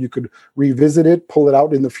toolbox and you could revisit it, pull it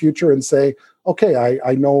out in the future and say, okay,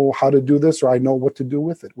 I know how to do this, or I know what to do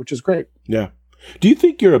with it, which is great. Yeah. Do you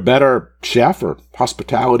think you're a better chef or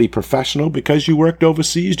hospitality professional because you worked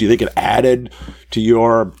overseas? Do you think it added to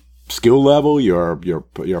your skill level, your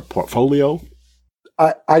portfolio?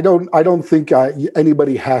 I don't think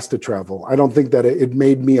anybody has to travel. I don't think that it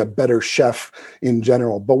made me a better chef in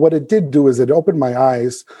general. But what it did do is it opened my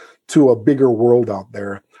eyes to a bigger world out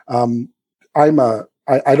there.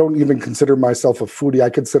 I don't even consider myself a foodie. I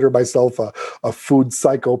consider myself a food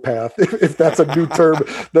psychopath, if that's a new term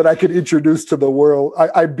that I could introduce to the world.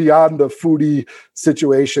 I'm beyond the foodie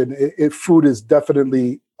situation. Food is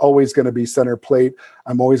definitely always going to be center plate.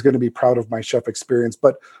 I'm always going to be proud of my chef experience.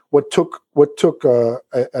 But what took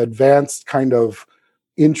advanced kind of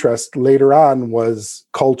interest later on was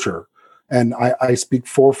culture. And I speak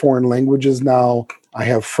 4 foreign languages now. I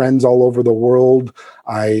have friends all over the world.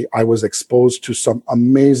 I was exposed to some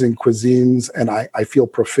amazing cuisines, and I feel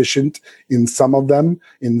proficient in some of them,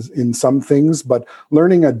 in some things. But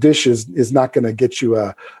learning a dish is not going to get you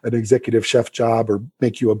an executive chef job or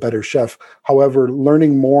make you a better chef. However,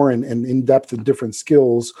 learning more and in-depth and different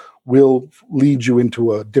skills will lead you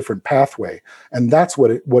into a different pathway. And that's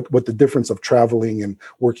what the difference of traveling and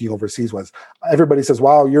working overseas was. Everybody says,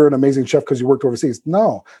 wow, you're an amazing chef because you worked overseas.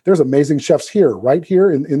 No, there's amazing chefs here, right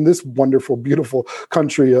here in this wonderful, beautiful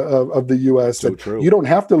country of the U.S. So true. You don't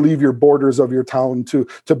have to leave your borders of your town to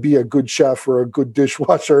be a good chef or a good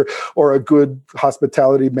dishwasher or a good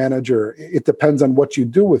hospitality manager. It depends on what you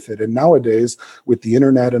do with it. And nowadays, with the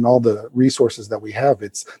internet and all the resources that we have,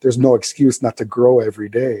 there's no excuse not to grow every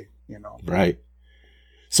day. Right.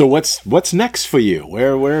 So what's next for you?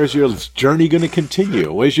 Where is your journey going to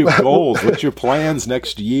continue? Where's your goals? What's your plans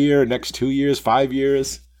next year, next 2 years, 5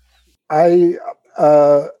 years?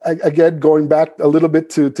 Again, going back a little bit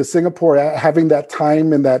to Singapore, having that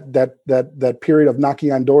time and that period of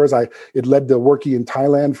knocking on doors, it led to working in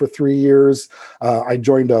Thailand for 3 years. I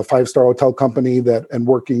joined a 5-star hotel company and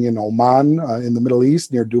working in Oman in the Middle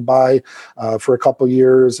East near Dubai for a couple of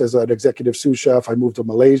years as an executive sous chef. I moved to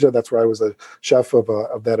Malaysia. That's where I was a chef of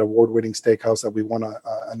that award-winning steakhouse that we won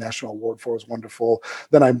a national award for. It was wonderful.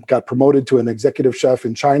 Then I got promoted to an executive chef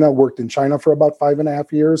in China, worked in China for about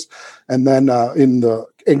 5.5 years. And then in the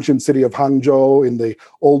ancient city of Hangzhou, in the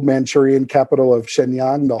old Manchurian capital of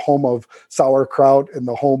Shenyang, the home of sauerkraut and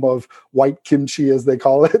the home of white kimchi, as they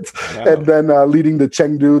call it. Wow. And then leading to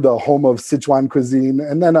Chengdu, the home of Sichuan cuisine.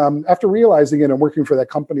 And then after realizing it and working for that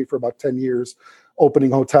company for about 10 years,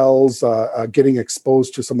 opening hotels, getting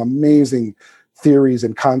exposed to some amazing theories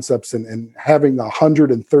and concepts, and having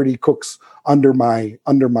 130 cooks under my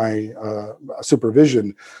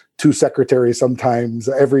supervision, 2 secretaries sometimes,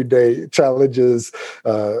 everyday challenges,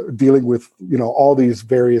 dealing with all these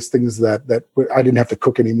various things that I didn't have to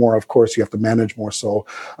cook anymore. Of course, you have to manage more. So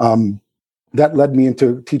that led me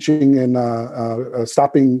into teaching and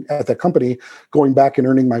stopping at that company, going back and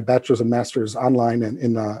earning my bachelor's and master's online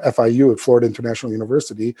in FIU at Florida International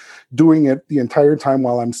University, doing it the entire time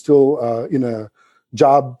while I'm still in a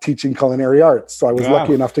job teaching culinary arts. So I was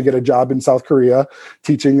lucky enough to get a job in South Korea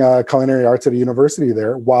teaching culinary arts at a university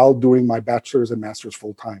there while doing my bachelor's and master's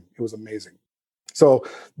full time. It was amazing. So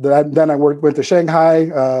then I went to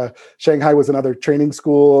Shanghai. Shanghai was another training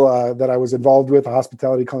school that I was involved with, a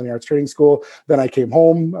hospitality culinary arts training school. Then I came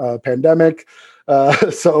home, pandemic.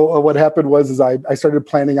 So what happened was I started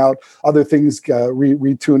planning out other things,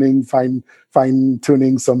 retuning,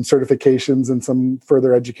 fine-tuning some certifications and some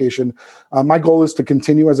further education. My goal is to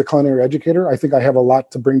continue as a culinary educator. I think I have a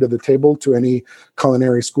lot to bring to the table to any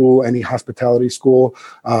culinary school, any hospitality school.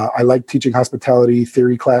 I like teaching hospitality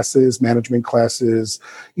theory classes, management classes,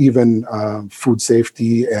 even food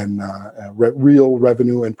safety and real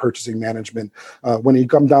revenue and purchasing management. When you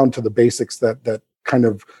come down to the basics that kind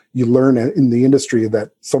of you learn in the industry,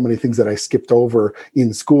 that so many things that I skipped over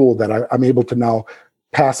in school that I'm able to now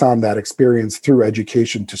pass on that experience through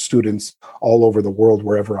education to students all over the world,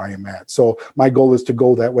 wherever I am at. So my goal is to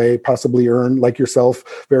go that way, possibly earn, like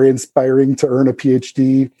yourself, very inspiring, to earn a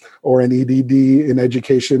PhD or an EDD in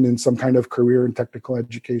education, in some kind of career in technical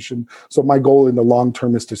education. So my goal in the long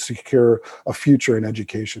term is to secure a future in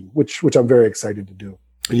education, which I'm very excited to do.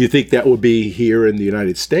 And you think that will be here in the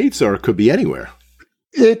United States, or it could be anywhere?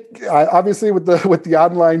 Obviously with the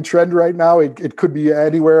online trend right now, it could be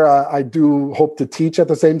anywhere. I do hope to teach at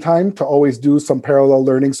the same time, to always do some parallel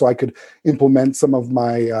learning, so I could implement some of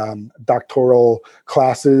my doctoral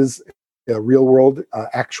classes, real world,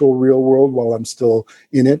 actual real world, while I'm still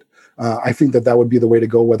in it. I think that would be the way to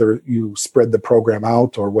go, whether you spread the program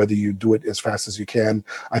out or whether you do it as fast as you can.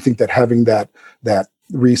 I think that having that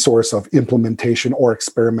resource of implementation or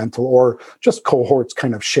experimental or just cohorts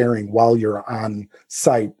kind of sharing while you're on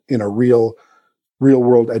site in a real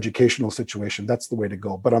world educational situation, that's the way to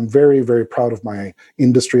go. But I'm very, very proud of my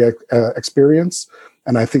industry experience.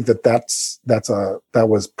 And I think that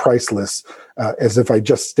was priceless, as if I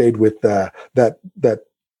just stayed with that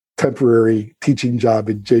temporary teaching job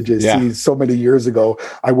in JJC so many years ago.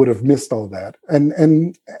 I would have missed all that.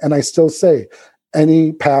 And I still say,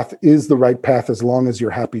 any path is the right path as long as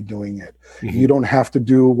you're happy doing it. Mm-hmm. You don't have to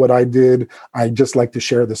do what I did. I just like to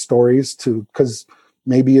share the stories because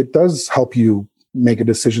maybe it does help you make a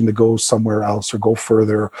decision to go somewhere else or go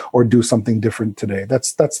further or do something different today.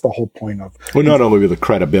 That's the whole point of. Well, not only with the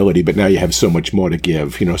credibility, but now you have so much more to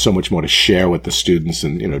give, so much more to share with the students,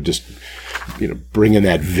 and, just, bring in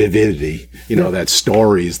that vividity, that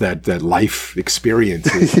stories, that life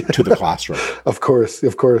experiences to the classroom. Of course.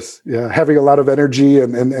 Yeah. Having a lot of energy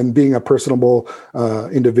and being a personable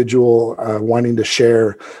individual, wanting to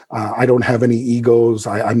share. I don't have any egos.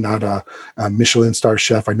 I'm not a Michelin star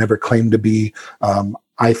chef. I never claimed to be.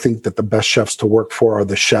 I think that the best chefs to work for are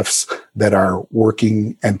the chefs that are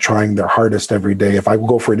working and trying their hardest every day. If I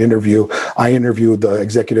go for an interview, I interview the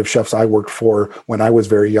executive chefs I worked for when I was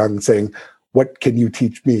very young, saying, what can you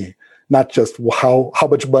teach me? Not just how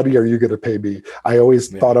much money are you going to pay me? I always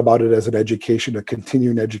thought about it as an education, a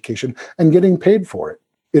continuing education, and getting paid for it.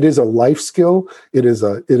 It is a life skill. It is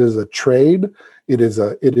a trade.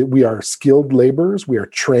 We are skilled laborers. We are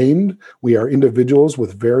trained. We are individuals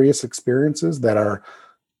with various experiences that are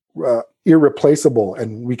irreplaceable,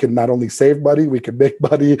 and we can not only save money, we can make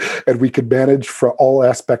money, and we can manage for all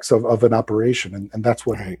aspects of an operation. And that's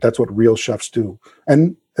what real chefs do.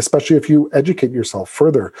 And especially if you educate yourself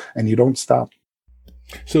further and you don't stop.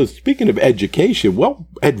 So speaking of education, what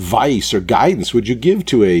advice or guidance would you give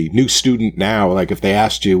to a new student now? Like if they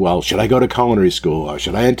asked you, well, should I go to culinary school, or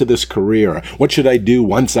should I enter this career? Or what should I do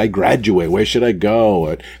once I graduate? Where should I go?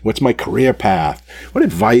 Or what's my career path? What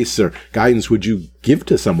advice or guidance would you give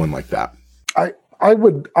to someone like that? I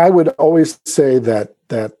would always say that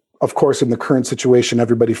of course, in the current situation,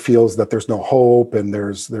 everybody feels that there's no hope and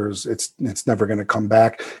it's never going to come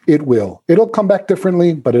back. It will. It'll come back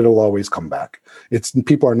differently, but it'll always come back.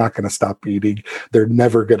 People are not going to stop eating. They're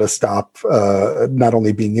never going to stop not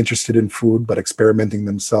only being interested in food, but experimenting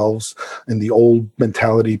themselves. In the old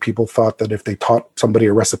mentality, people thought that if they taught somebody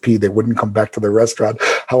a recipe, they wouldn't come back to the restaurant.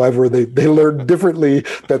 However, they learned differently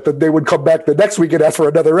that they would come back the next week and ask for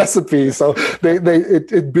another recipe. So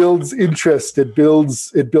it builds interest. It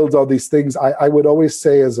builds all these things. I would always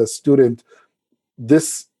say as a student,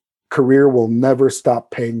 this career will never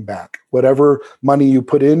stop paying back. Whatever money you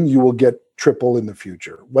put in, you will get triple in the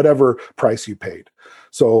future, whatever price you paid.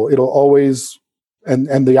 So it'll always,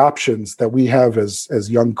 and the options that we have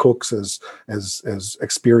as young cooks, as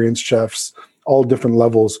experienced chefs, all different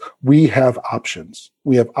levels, we have options.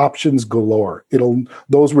 We have options galore.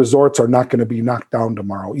 Those resorts are not going to be knocked down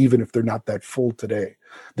tomorrow, even if they're not that full today.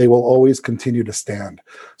 They will always continue to stand.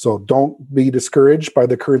 So don't be discouraged by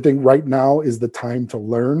the current thing. Right now is the time to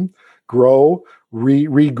learn, grow,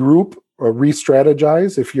 regroup, or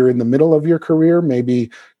re-strategize. If you're in the middle of your career,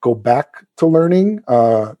 maybe go back to learning,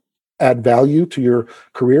 add value to your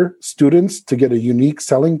career. Students, to get a unique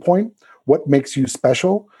selling point. What makes you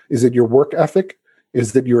special? Is it your work ethic?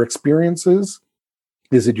 Is it your experiences?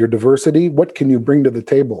 Is it your diversity? What can you bring to the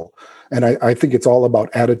table? And I think it's all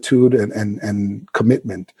about attitude and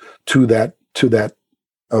commitment to that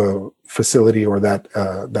facility or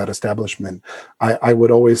that establishment. I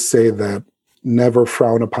would always say that never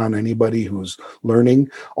frown upon anybody who's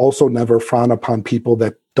learning. Also, never frown upon people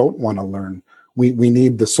that don't want to learn. We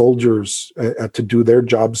need the soldiers to do their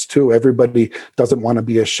jobs too. Everybody doesn't want to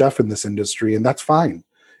be a chef in this industry, and that's fine.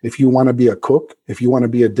 If you want to be a cook, if you want to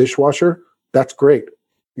be a dishwasher, that's great.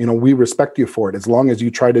 we respect you for it as long as you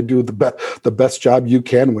try to do the best job you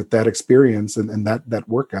can with that experience and that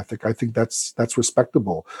work ethic. I think that's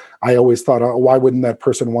respectable. I always thought, why wouldn't that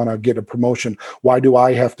person want to get a promotion? Why do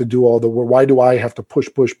I have to do all the work? Why do I have to push?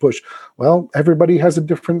 Well, everybody has a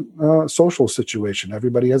different social situation.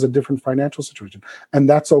 Everybody has a different financial situation, and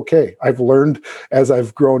that's okay. I've learned as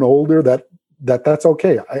I've grown older that's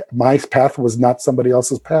okay. My path was not somebody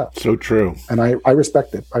else's path. So true. And I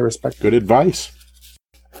respect it. Good advice.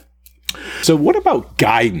 So what about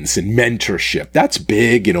guidance and mentorship? That's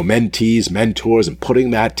big, mentees, mentors, and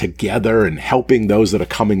putting that together and helping those that are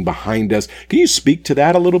coming behind us. Can you speak to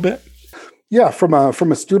that a little bit? Yeah, from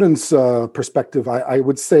a student's perspective, I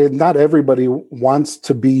would say not everybody wants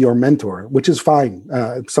to be your mentor, which is fine.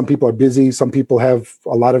 Some people are busy. Some people have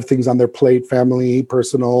a lot of things on their plate, family,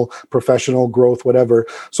 personal, professional growth, whatever.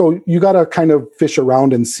 So you got to kind of fish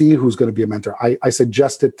around and see who's going to be a mentor. I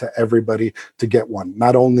suggest it to everybody to get one,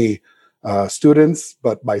 not only students,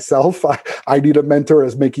 but myself. I need a mentor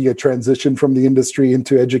as making a transition from the industry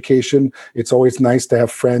into education. It's always nice to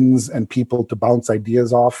have friends and people to bounce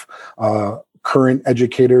ideas off. Current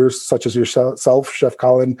educators such as yourself, Chef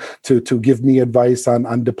Colin, to give me advice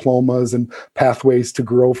on diplomas and pathways to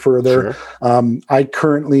grow further. Sure. I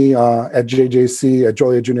currently at JJC, at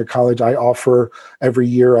Joliet Junior College, I offer every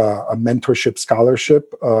year a mentorship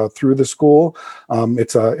scholarship through the school.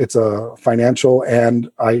 It's a financial,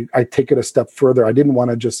 and I take it a step further. I didn't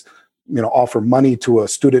want to just offer money to a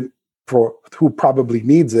student who probably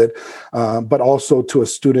needs it, but also to a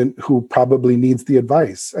student who probably needs the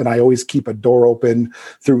advice. And I always keep a door open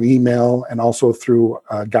through email and also through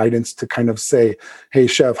guidance to kind of say, hey,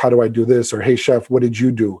 Chef, how do I do this? Or hey, Chef, what did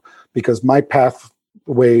you do? Because my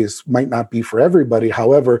pathways might not be for everybody.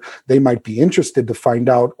 However, they might be interested to find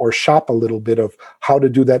out or shop a little bit of how to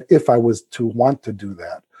do that if I was to want to do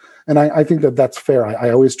that. And I think that that's fair. I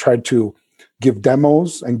always try to give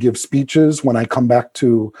demos and give speeches when I come back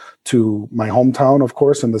to my hometown, of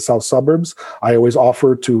course, in the south suburbs. I always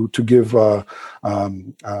offer to give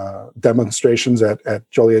demonstrations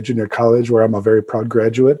at Joliet Junior College, where I'm a very proud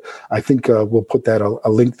graduate. I think we'll put that a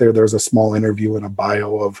link there. There's a small interview and a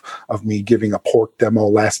bio of me giving a pork demo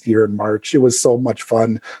last year in March. It was so much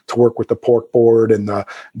fun to work with the pork board and the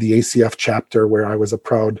ACF chapter, where I was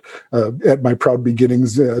at my proud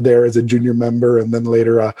beginnings there as a junior member, and then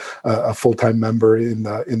later a full-time member in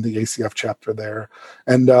the ACF chapter there.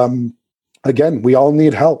 And again, we all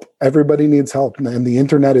need help. Everybody needs help. And the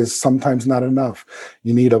internet is sometimes not enough.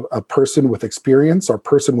 You need a person with experience or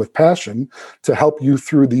person with passion to help you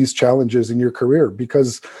through these challenges in your career,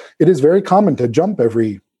 because it is very common to jump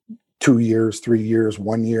every 2 years, 3 years,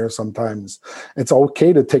 1 year sometimes. It's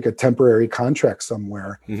okay to take a temporary contract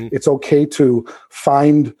somewhere. Mm-hmm. It's okay to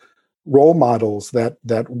find role models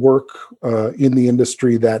that work in the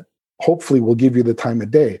industry that hopefully will give you the time of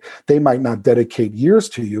day. They might not dedicate years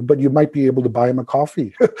to you, but you might be able to buy them a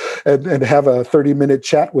coffee and have a 30-minute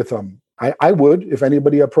chat with them. I would, if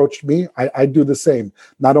anybody approached me, I'd do the same.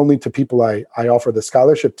 Not only to people I offer the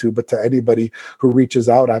scholarship to, but to anybody who reaches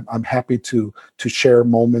out. I'm happy to share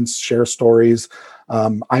moments, share stories.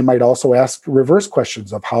 I might also ask reverse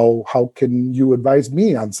questions of how can you advise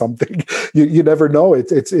me on something? You never know.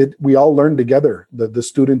 We all learn together. The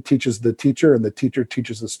student teaches the teacher, and the teacher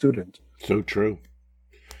teaches the student. So true.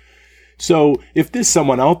 So if there's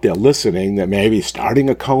someone out there listening that may be starting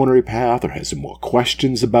a culinary path or has some more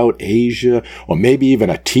questions about Asia, or maybe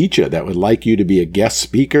even a teacher that would like you to be a guest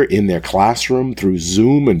speaker in their classroom through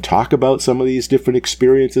Zoom and talk about some of these different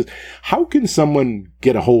experiences, how can someone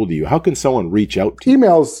get a hold of you? How can someone reach out to you?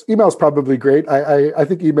 Email's probably great. I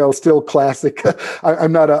think email is still classic.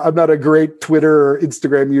 I'm not a great Twitter or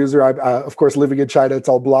Instagram user. Of course, living in China, it's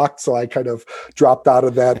all blocked. So I kind of dropped out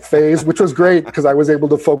of that phase, which was great because I was able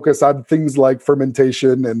to focus on things like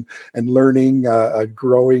fermentation and learning,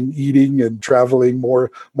 growing, eating, and traveling more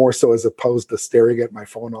so, as opposed to staring at my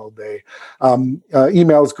phone all day.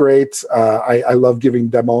 Email's great. I love giving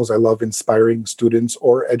demos. I love inspiring students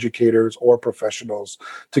or educators or professionals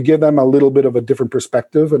to give them a little bit of a different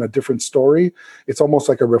perspective and a different story. It's almost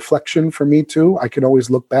like a reflection for me too. I can always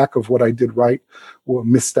look back of what I did right,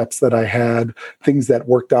 missteps that I had, things that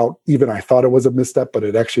worked out. Even I thought it was a misstep, but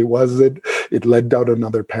it actually wasn't. It led down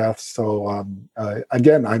another path. So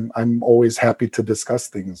again, I'm always happy to discuss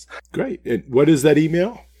things. Great. And what is that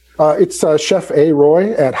email? It's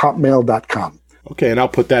chefaroy@hotmail.com. Okay, and I'll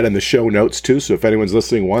put that in the show notes too. So if anyone's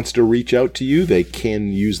listening wants to reach out to you, they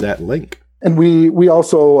can use that link. And we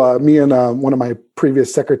also, me and one of my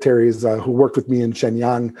previous secretaries who worked with me in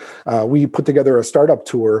Shenyang, we put together a startup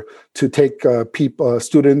tour to take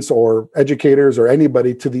students or educators or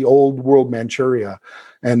anybody to the old world Manchuria.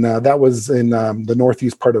 And that was in the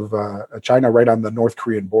northeast part of China, right on the North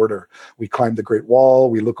Korean border. We climbed the Great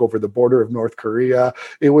Wall. We look over the border of North Korea.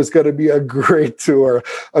 It was going to be a great tour.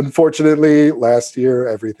 Unfortunately, last year,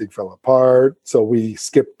 everything fell apart. So we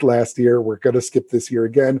skipped last year. We're going to skip this year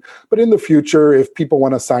again. But in the future, if people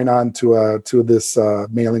want to sign on to this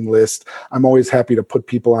mailing list, I'm always happy to put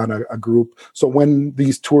people on a group. So when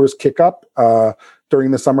these tours kick up,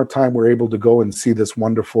 during the summertime, we're able to go and see this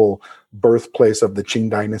wonderful birthplace of the Qing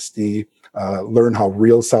dynasty, learn how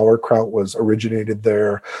real sauerkraut was originated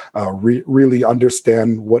there, really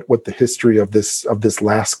understand what the history of this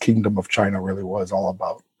last kingdom of China really was all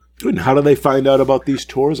about. And how do they find out about these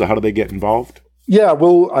tours, or how do they get involved? Yeah,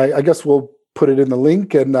 I guess we'll put it in the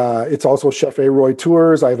link, and it's also Chef Aroy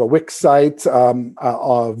Tours. I have a Wix site.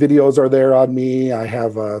 Videos are there on me. I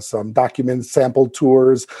have some documents, sample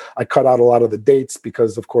tours. I cut out a lot of the dates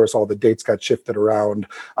because, of course, all the dates got shifted around.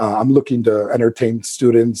 I'm looking to entertain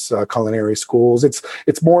students, culinary schools.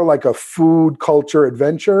 It's more like a food culture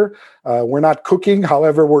adventure. We're not cooking,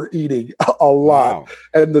 however, we're eating a lot. Wow.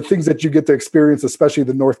 And the things that you get to experience, especially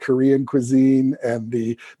the North Korean cuisine and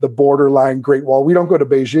the borderline Great Wall. We don't go to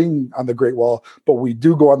Beijing on the Great Wall, but we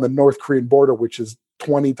do go on the North Korean border, which is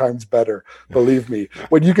 20 times better, believe me.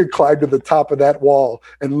 When you could climb to the top of that wall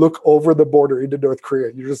and look over the border into North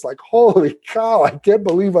Korea, you're just like, holy cow, I can't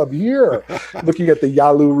believe I'm here. Looking at the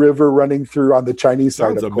Yalu River running through on the Chinese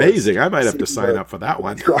side. Sounds amazing. I might have to sign up for that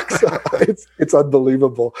one. It's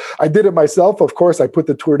unbelievable. I did it myself. Of course, I put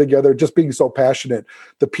the tour together, just being so passionate.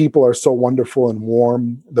 The people are so wonderful and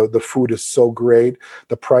warm. The food is so great.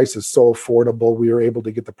 The price is so affordable. We were able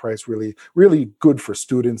to get the price really, really good for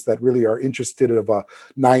students that really are interested in a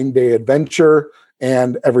 9-day adventure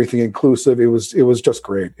and everything inclusive. It was just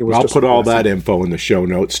great. I'll put all that info in the show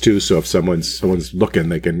notes too, so if someone's looking,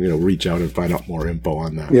 they can reach out and find out more info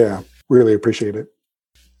on that. Yeah, really appreciate it.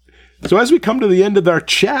 So as we come to the end of our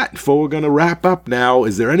chat, before we're going to wrap up now,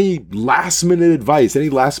 is there any last minute advice, any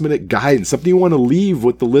last minute guidance, something you want to leave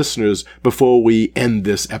with the listeners before we end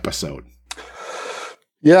this episode?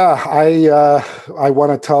 Yeah, I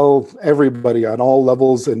want to tell everybody on all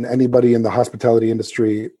levels and anybody in the hospitality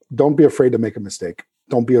industry, don't be afraid to make a mistake.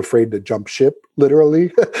 Don't be afraid to jump ship,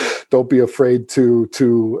 literally. Don't be afraid to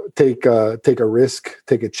take a risk,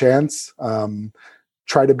 take a chance.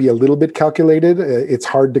 Try to be a little bit calculated. It's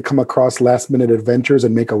hard to come across last-minute adventures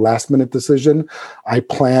and make a last-minute decision. I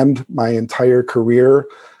planned my entire career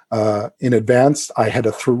in advance. I had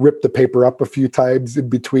to rip the paper up a few times in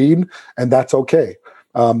between, and that's okay.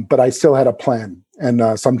 But I still had a plan.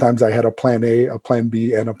 And sometimes I had a plan A, a plan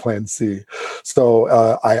B, and a plan C. So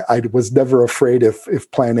I was never afraid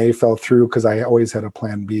if plan A fell through because I always had a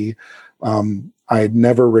plan B. I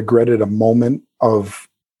never regretted a moment of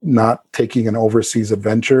not taking an overseas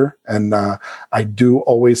adventure. And I do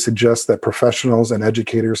always suggest that professionals and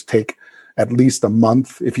educators take at least a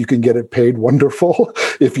month. If you can get it paid, wonderful.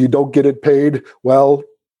 If you don't get it paid, well,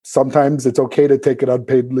 sometimes it's okay to take an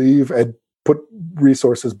unpaid leave and put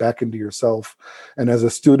resources back into yourself. And as a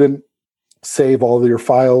student, save all your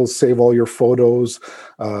files, save all your photos,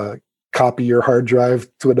 copy your hard drive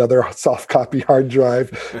to another soft copy hard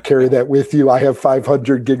drive, carry that with you. I have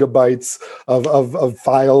 500 gigabytes of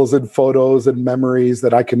files and photos and memories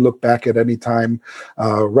that I can look back at any time,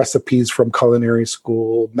 recipes from culinary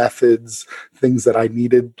school, methods, things that I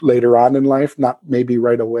needed later on in life, not maybe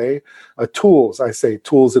right away. Tools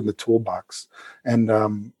in the toolbox. And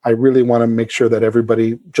I really want to make sure that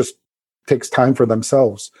everybody just takes time for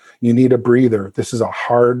themselves. You need a breather. This is a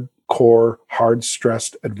hardcore,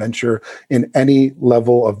 hard-stressed adventure in any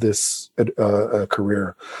level of this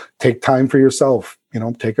career. Take time for yourself.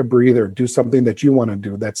 Take a breather. Do something that you want to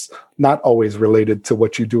do that's not always related to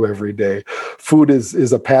what you do every day. Food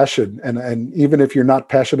is a passion. And even if you're not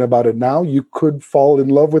passionate about it now, you could fall in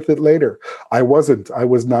love with it later. I wasn't. I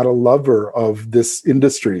was not a lover of this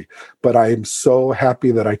industry, but I am so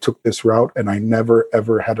happy that I took this route, and I never,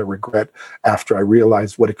 ever had a regret after I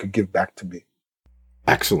realized what it could give back to me.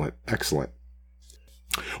 Excellent. Excellent.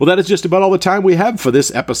 Well, that is just about all the time we have for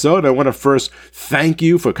this episode. I want to first thank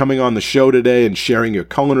you for coming on the show today and sharing your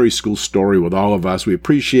culinary school story with all of us. We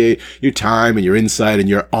appreciate your time and your insight and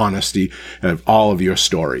your honesty of all of your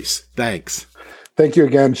stories. Thanks. Thank you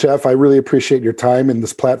again, Chef. I really appreciate your time in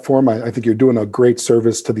this platform. I think you're doing a great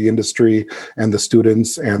service to the industry and the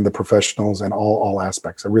students and the professionals and all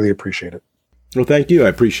aspects. I really appreciate it. Well, thank you. I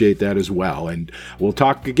appreciate that as well. And we'll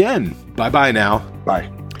talk again. Bye-bye now. Bye.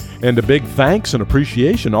 And a big thanks and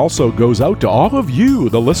appreciation also goes out to all of you,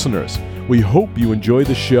 the listeners. We hope you enjoy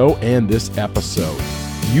the show and this episode.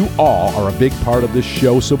 You all are a big part of this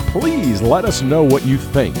show, so please let us know what you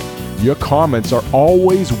think. Your comments are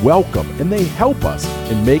always welcome, and they help us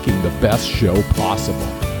in making the best show possible.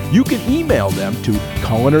 You can email them to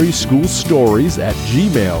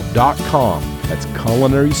culinaryschoolstories@gmail.com. That's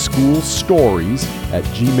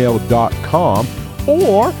culinaryschoolstories@gmail.com,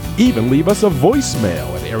 or even leave us a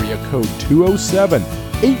voicemail at area code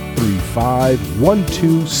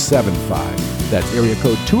 207-835-1275. That's area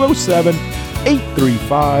code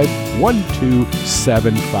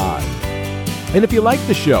 207-835-1275. And if you like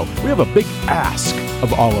the show, we have a big ask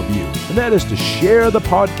of all of you, and that is to share the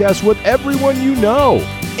podcast with everyone you know,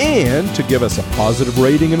 and to give us a positive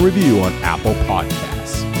rating and review on Apple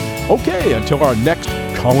Podcasts. Okay, until our next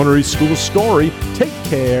Culinary School Story, take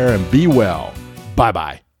care and be well.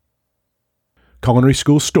 Bye-bye. Culinary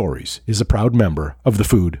School Stories is a proud member of the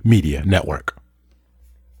Food Media Network.